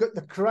that you've got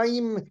the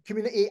crime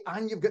community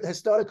and you've got the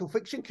historical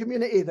fiction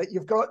community, that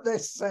you've got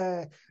this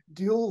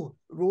dual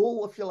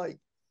role, if you like?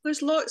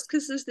 There's lots,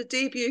 because there's the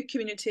debut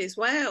community as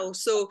well.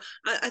 So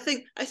I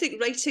think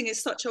writing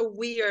is such a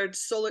weird,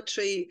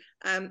 solitary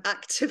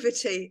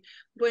activity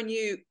when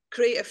you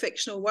create a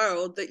fictional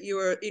world that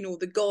you're,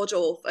 the god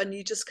of, and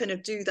you just kind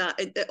of do that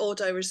at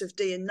odd hours of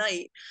day and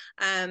night.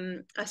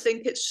 I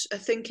think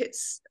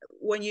it's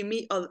when you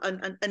meet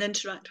and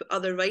interact with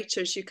other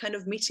writers, you're kind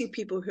of meeting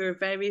people who are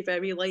very,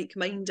 very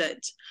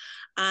like-minded,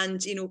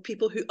 and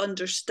people who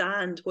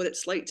understand what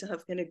it's like to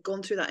have kind of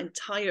gone through that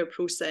entire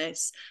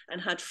process and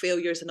had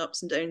failures and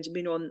ups and downs and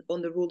been on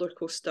the roller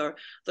coaster.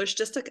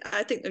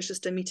 I think there's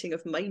just a meeting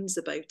of minds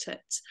about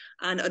it,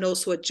 and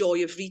also a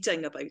joy of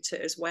reading about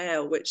it as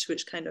well, which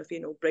kind of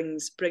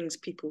brings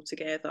people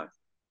together.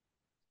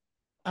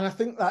 And I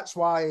think that's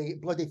why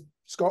Bloody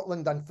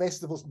Scotland and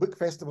book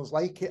festivals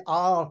like it,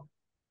 are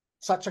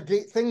such a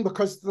great thing,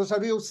 because there's a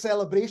real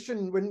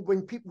celebration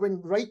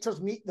when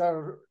writers meet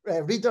their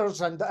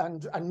readers and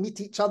meet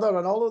each other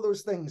and all of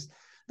those things.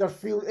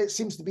 It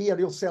seems to be a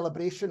real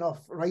celebration of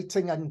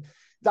writing, and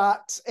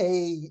that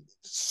a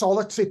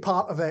solitary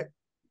part of it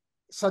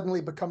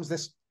suddenly becomes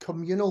this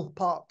communal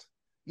part.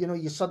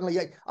 You suddenly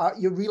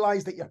you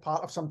realize that you're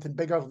part of something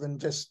bigger than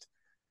just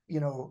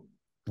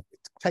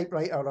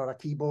typewriter or a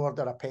keyboard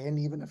or a pen,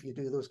 even if you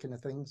do those kind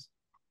of things.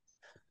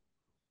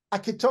 I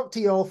could talk to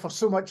you all for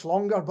so much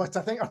longer, but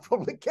I think I've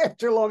probably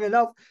kept you long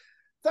enough.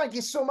 Thank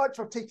you so much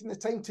for taking the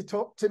time to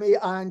talk to me,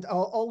 and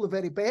all the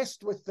very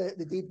best with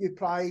the debut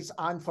prize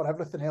and for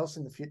everything else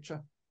in the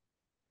future.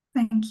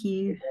 Thank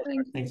you.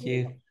 Thank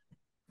you.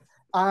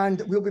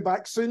 And we'll be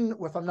back soon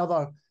with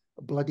another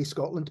Bloody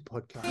Scotland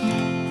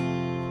podcast.